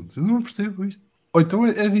 5 segundos? Eu não percebo isto. Ou então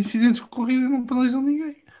é de incidentes de corrida e não penalizam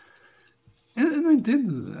ninguém. Eu não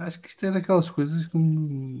entendo. Acho que isto é daquelas coisas que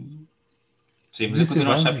Sim, mas eu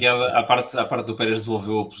continuo a achar piada à parte do Pérez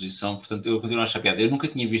devolveu a posição, portanto eu continuo a achar piada. Eu nunca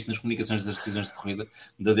tinha visto nas comunicações das decisões de corrida,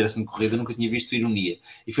 da direção de corrida, nunca tinha visto ironia.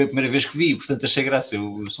 E foi a primeira vez que vi, portanto achei graça.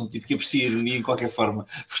 Eu sou um tipo que aprecia ironia em qualquer forma.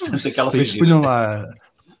 Portanto, aquela foi gira. Punham lá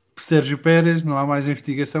Sérgio Pérez, não há mais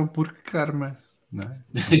investigação porque karma. Não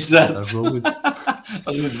é? Exato.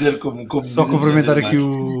 Podem dizer como só cumprimentar aqui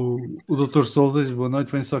o Dr. Soldas, boa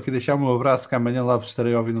noite, venho só aqui deixar o meu abraço, que amanhã lá vos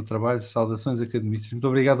estarei a ouvir no trabalho. Saudações academistas. Muito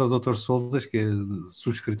obrigado ao Dr. Soldas, que é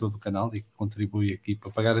subscritor do canal e que contribui aqui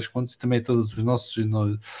para pagar as contas, e também a todos os nossos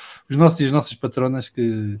e as nossas patronas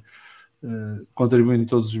que contribuem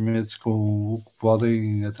todos os meses com o que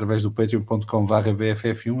podem através do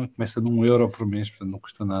patreon.com/bff1, começa num euro por mês, portanto não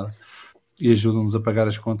custa nada, e ajudam-nos a pagar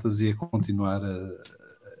as contas e a continuar a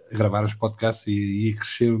gravar os podcasts e a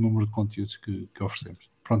crescer o número de conteúdos que oferecemos.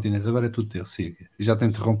 Pronto, Inês, agora é tudo teu, siga. Já te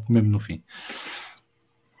interrompo mesmo no fim.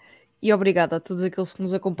 E obrigado a todos aqueles que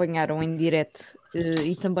nos acompanharam em direto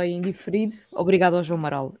e também em diferido. Obrigado ao João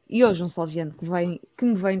Amaral e ao João Salviano, que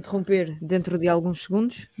me vai interromper dentro de alguns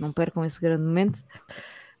segundos. Não percam esse grande momento.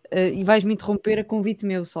 E vais-me interromper a convite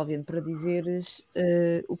meu, Salviano, para dizeres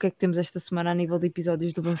o que é que temos esta semana a nível de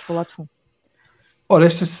episódios do Vamos Falar de Fundo. Ora,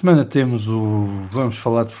 esta semana temos o Vamos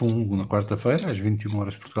Falar de Fungo na quarta-feira, às 21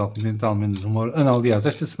 horas Portugal Continental, menos 1 hora. Não, aliás,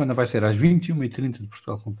 esta semana vai ser às 21h30 de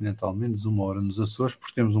Portugal Continental, menos 1 hora nos Açores,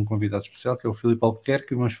 porque temos um convidado especial, que é o Filipe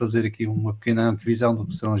Albuquerque, e vamos fazer aqui uma pequena antevisão do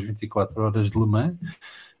que serão as 24 horas de Le Mans.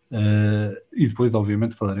 E depois,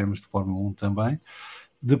 obviamente, falaremos de Fórmula 1 também.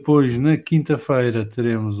 Depois, na quinta-feira,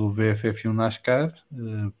 teremos o VFF1 NASCAR,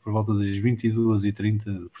 por volta das 22h30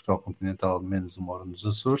 de Portugal Continental, menos 1 hora nos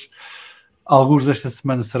Açores. Alguns desta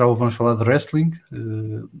semana será o Vamos Falar de Wrestling,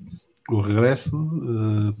 o regresso,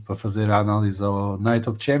 para fazer a análise ao Night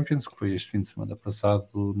of Champions, que foi este fim de semana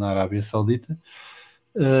passado na Arábia Saudita.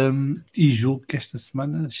 E julgo que esta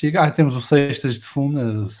semana chega. Temos o Sextas de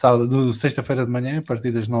Fundo, sexta-feira de manhã, a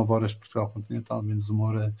partir das 9 horas de Portugal Continental, menos 1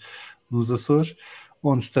 hora nos Açores,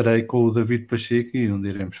 onde estarei com o David Pacheco e onde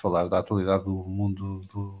iremos falar da atualidade do mundo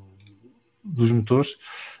dos motores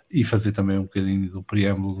e fazer também um bocadinho do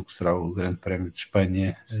preâmbulo do que será o Grande Prémio de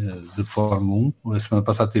Espanha de Fórmula 1. A semana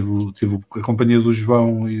passada tive a companhia do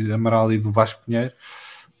João Amaral e do Vasco Pinheiro.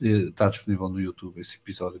 Está disponível no YouTube esse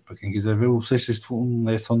episódio para quem quiser ver. O Sextas de Fundo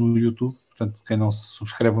é só no YouTube, portanto quem não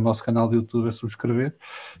subscreve o nosso canal de YouTube é subscrever,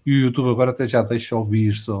 e o YouTube agora até já deixa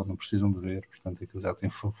ouvir só, não precisam de ver, portanto aquilo já tem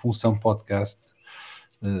função podcast.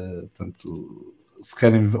 Portanto, se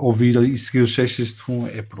querem ouvir e seguir os Sextas de Fundo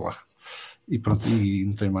é por lá. E pronto, e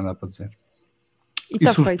não tenho mais nada para dizer. E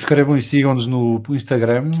subscrevam e sigam-nos no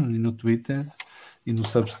Instagram e no Twitter e no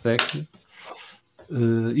Substack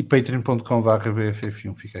e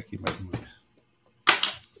patreon.com/bff1. Fica aqui mais uma vez.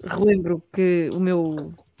 Relembro que o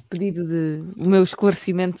meu pedido o meu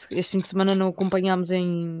esclarecimento, este fim de semana não acompanhámos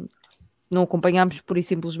por e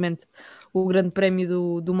simplesmente o Grande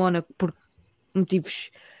Prémio do Mónaco por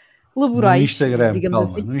motivos laborais. No Instagram, digamos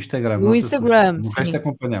calma, assim. no Instagram. No Instagram, no resto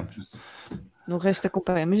acompanhamos. No resto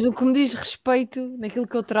acompanhamos. Mas no que me diz respeito, naquilo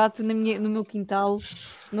que eu trato no meu quintal,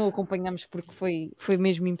 não acompanhamos porque foi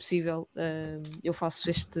mesmo impossível. Eu faço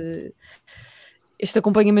este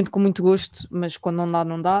acompanhamento com muito gosto, mas quando não dá,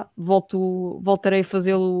 não dá. Voltarei a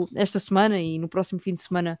fazê-lo esta semana e no próximo fim de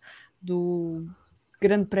semana do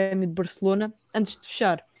Grande Prémio de Barcelona. Antes de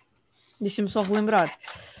fechar, deixem-me só relembrar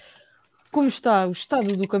como está o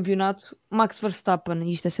estado do campeonato. Max Verstappen,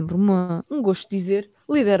 e isto é sempre um gosto de dizer,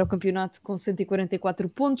 lidera o campeonato com 144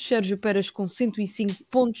 pontos, Sérgio Pérez com 105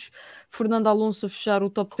 pontos, Fernando Alonso a fechar o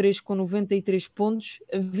top 3 com 93 pontos.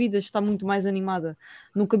 A vida está muito mais animada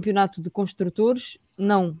no campeonato de construtores,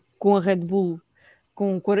 não com a Red Bull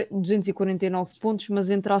com 249 pontos, mas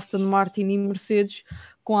entre Aston Martin e Mercedes,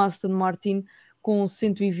 com a Aston Martin com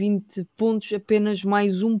 120 pontos, apenas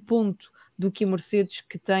mais um ponto do que a Mercedes,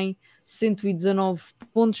 que tem 119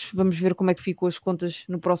 pontos. Vamos ver como é que ficam as contas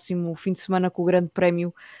no próximo fim de semana com o Grande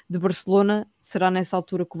Prémio de Barcelona. Será nessa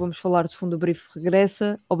altura que Vamos Falar de Fundo. Brief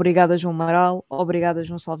regressa. Obrigada, João Amaral. Obrigada,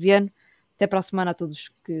 João Salviano. Até para a semana a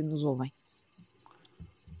todos que nos ouvem.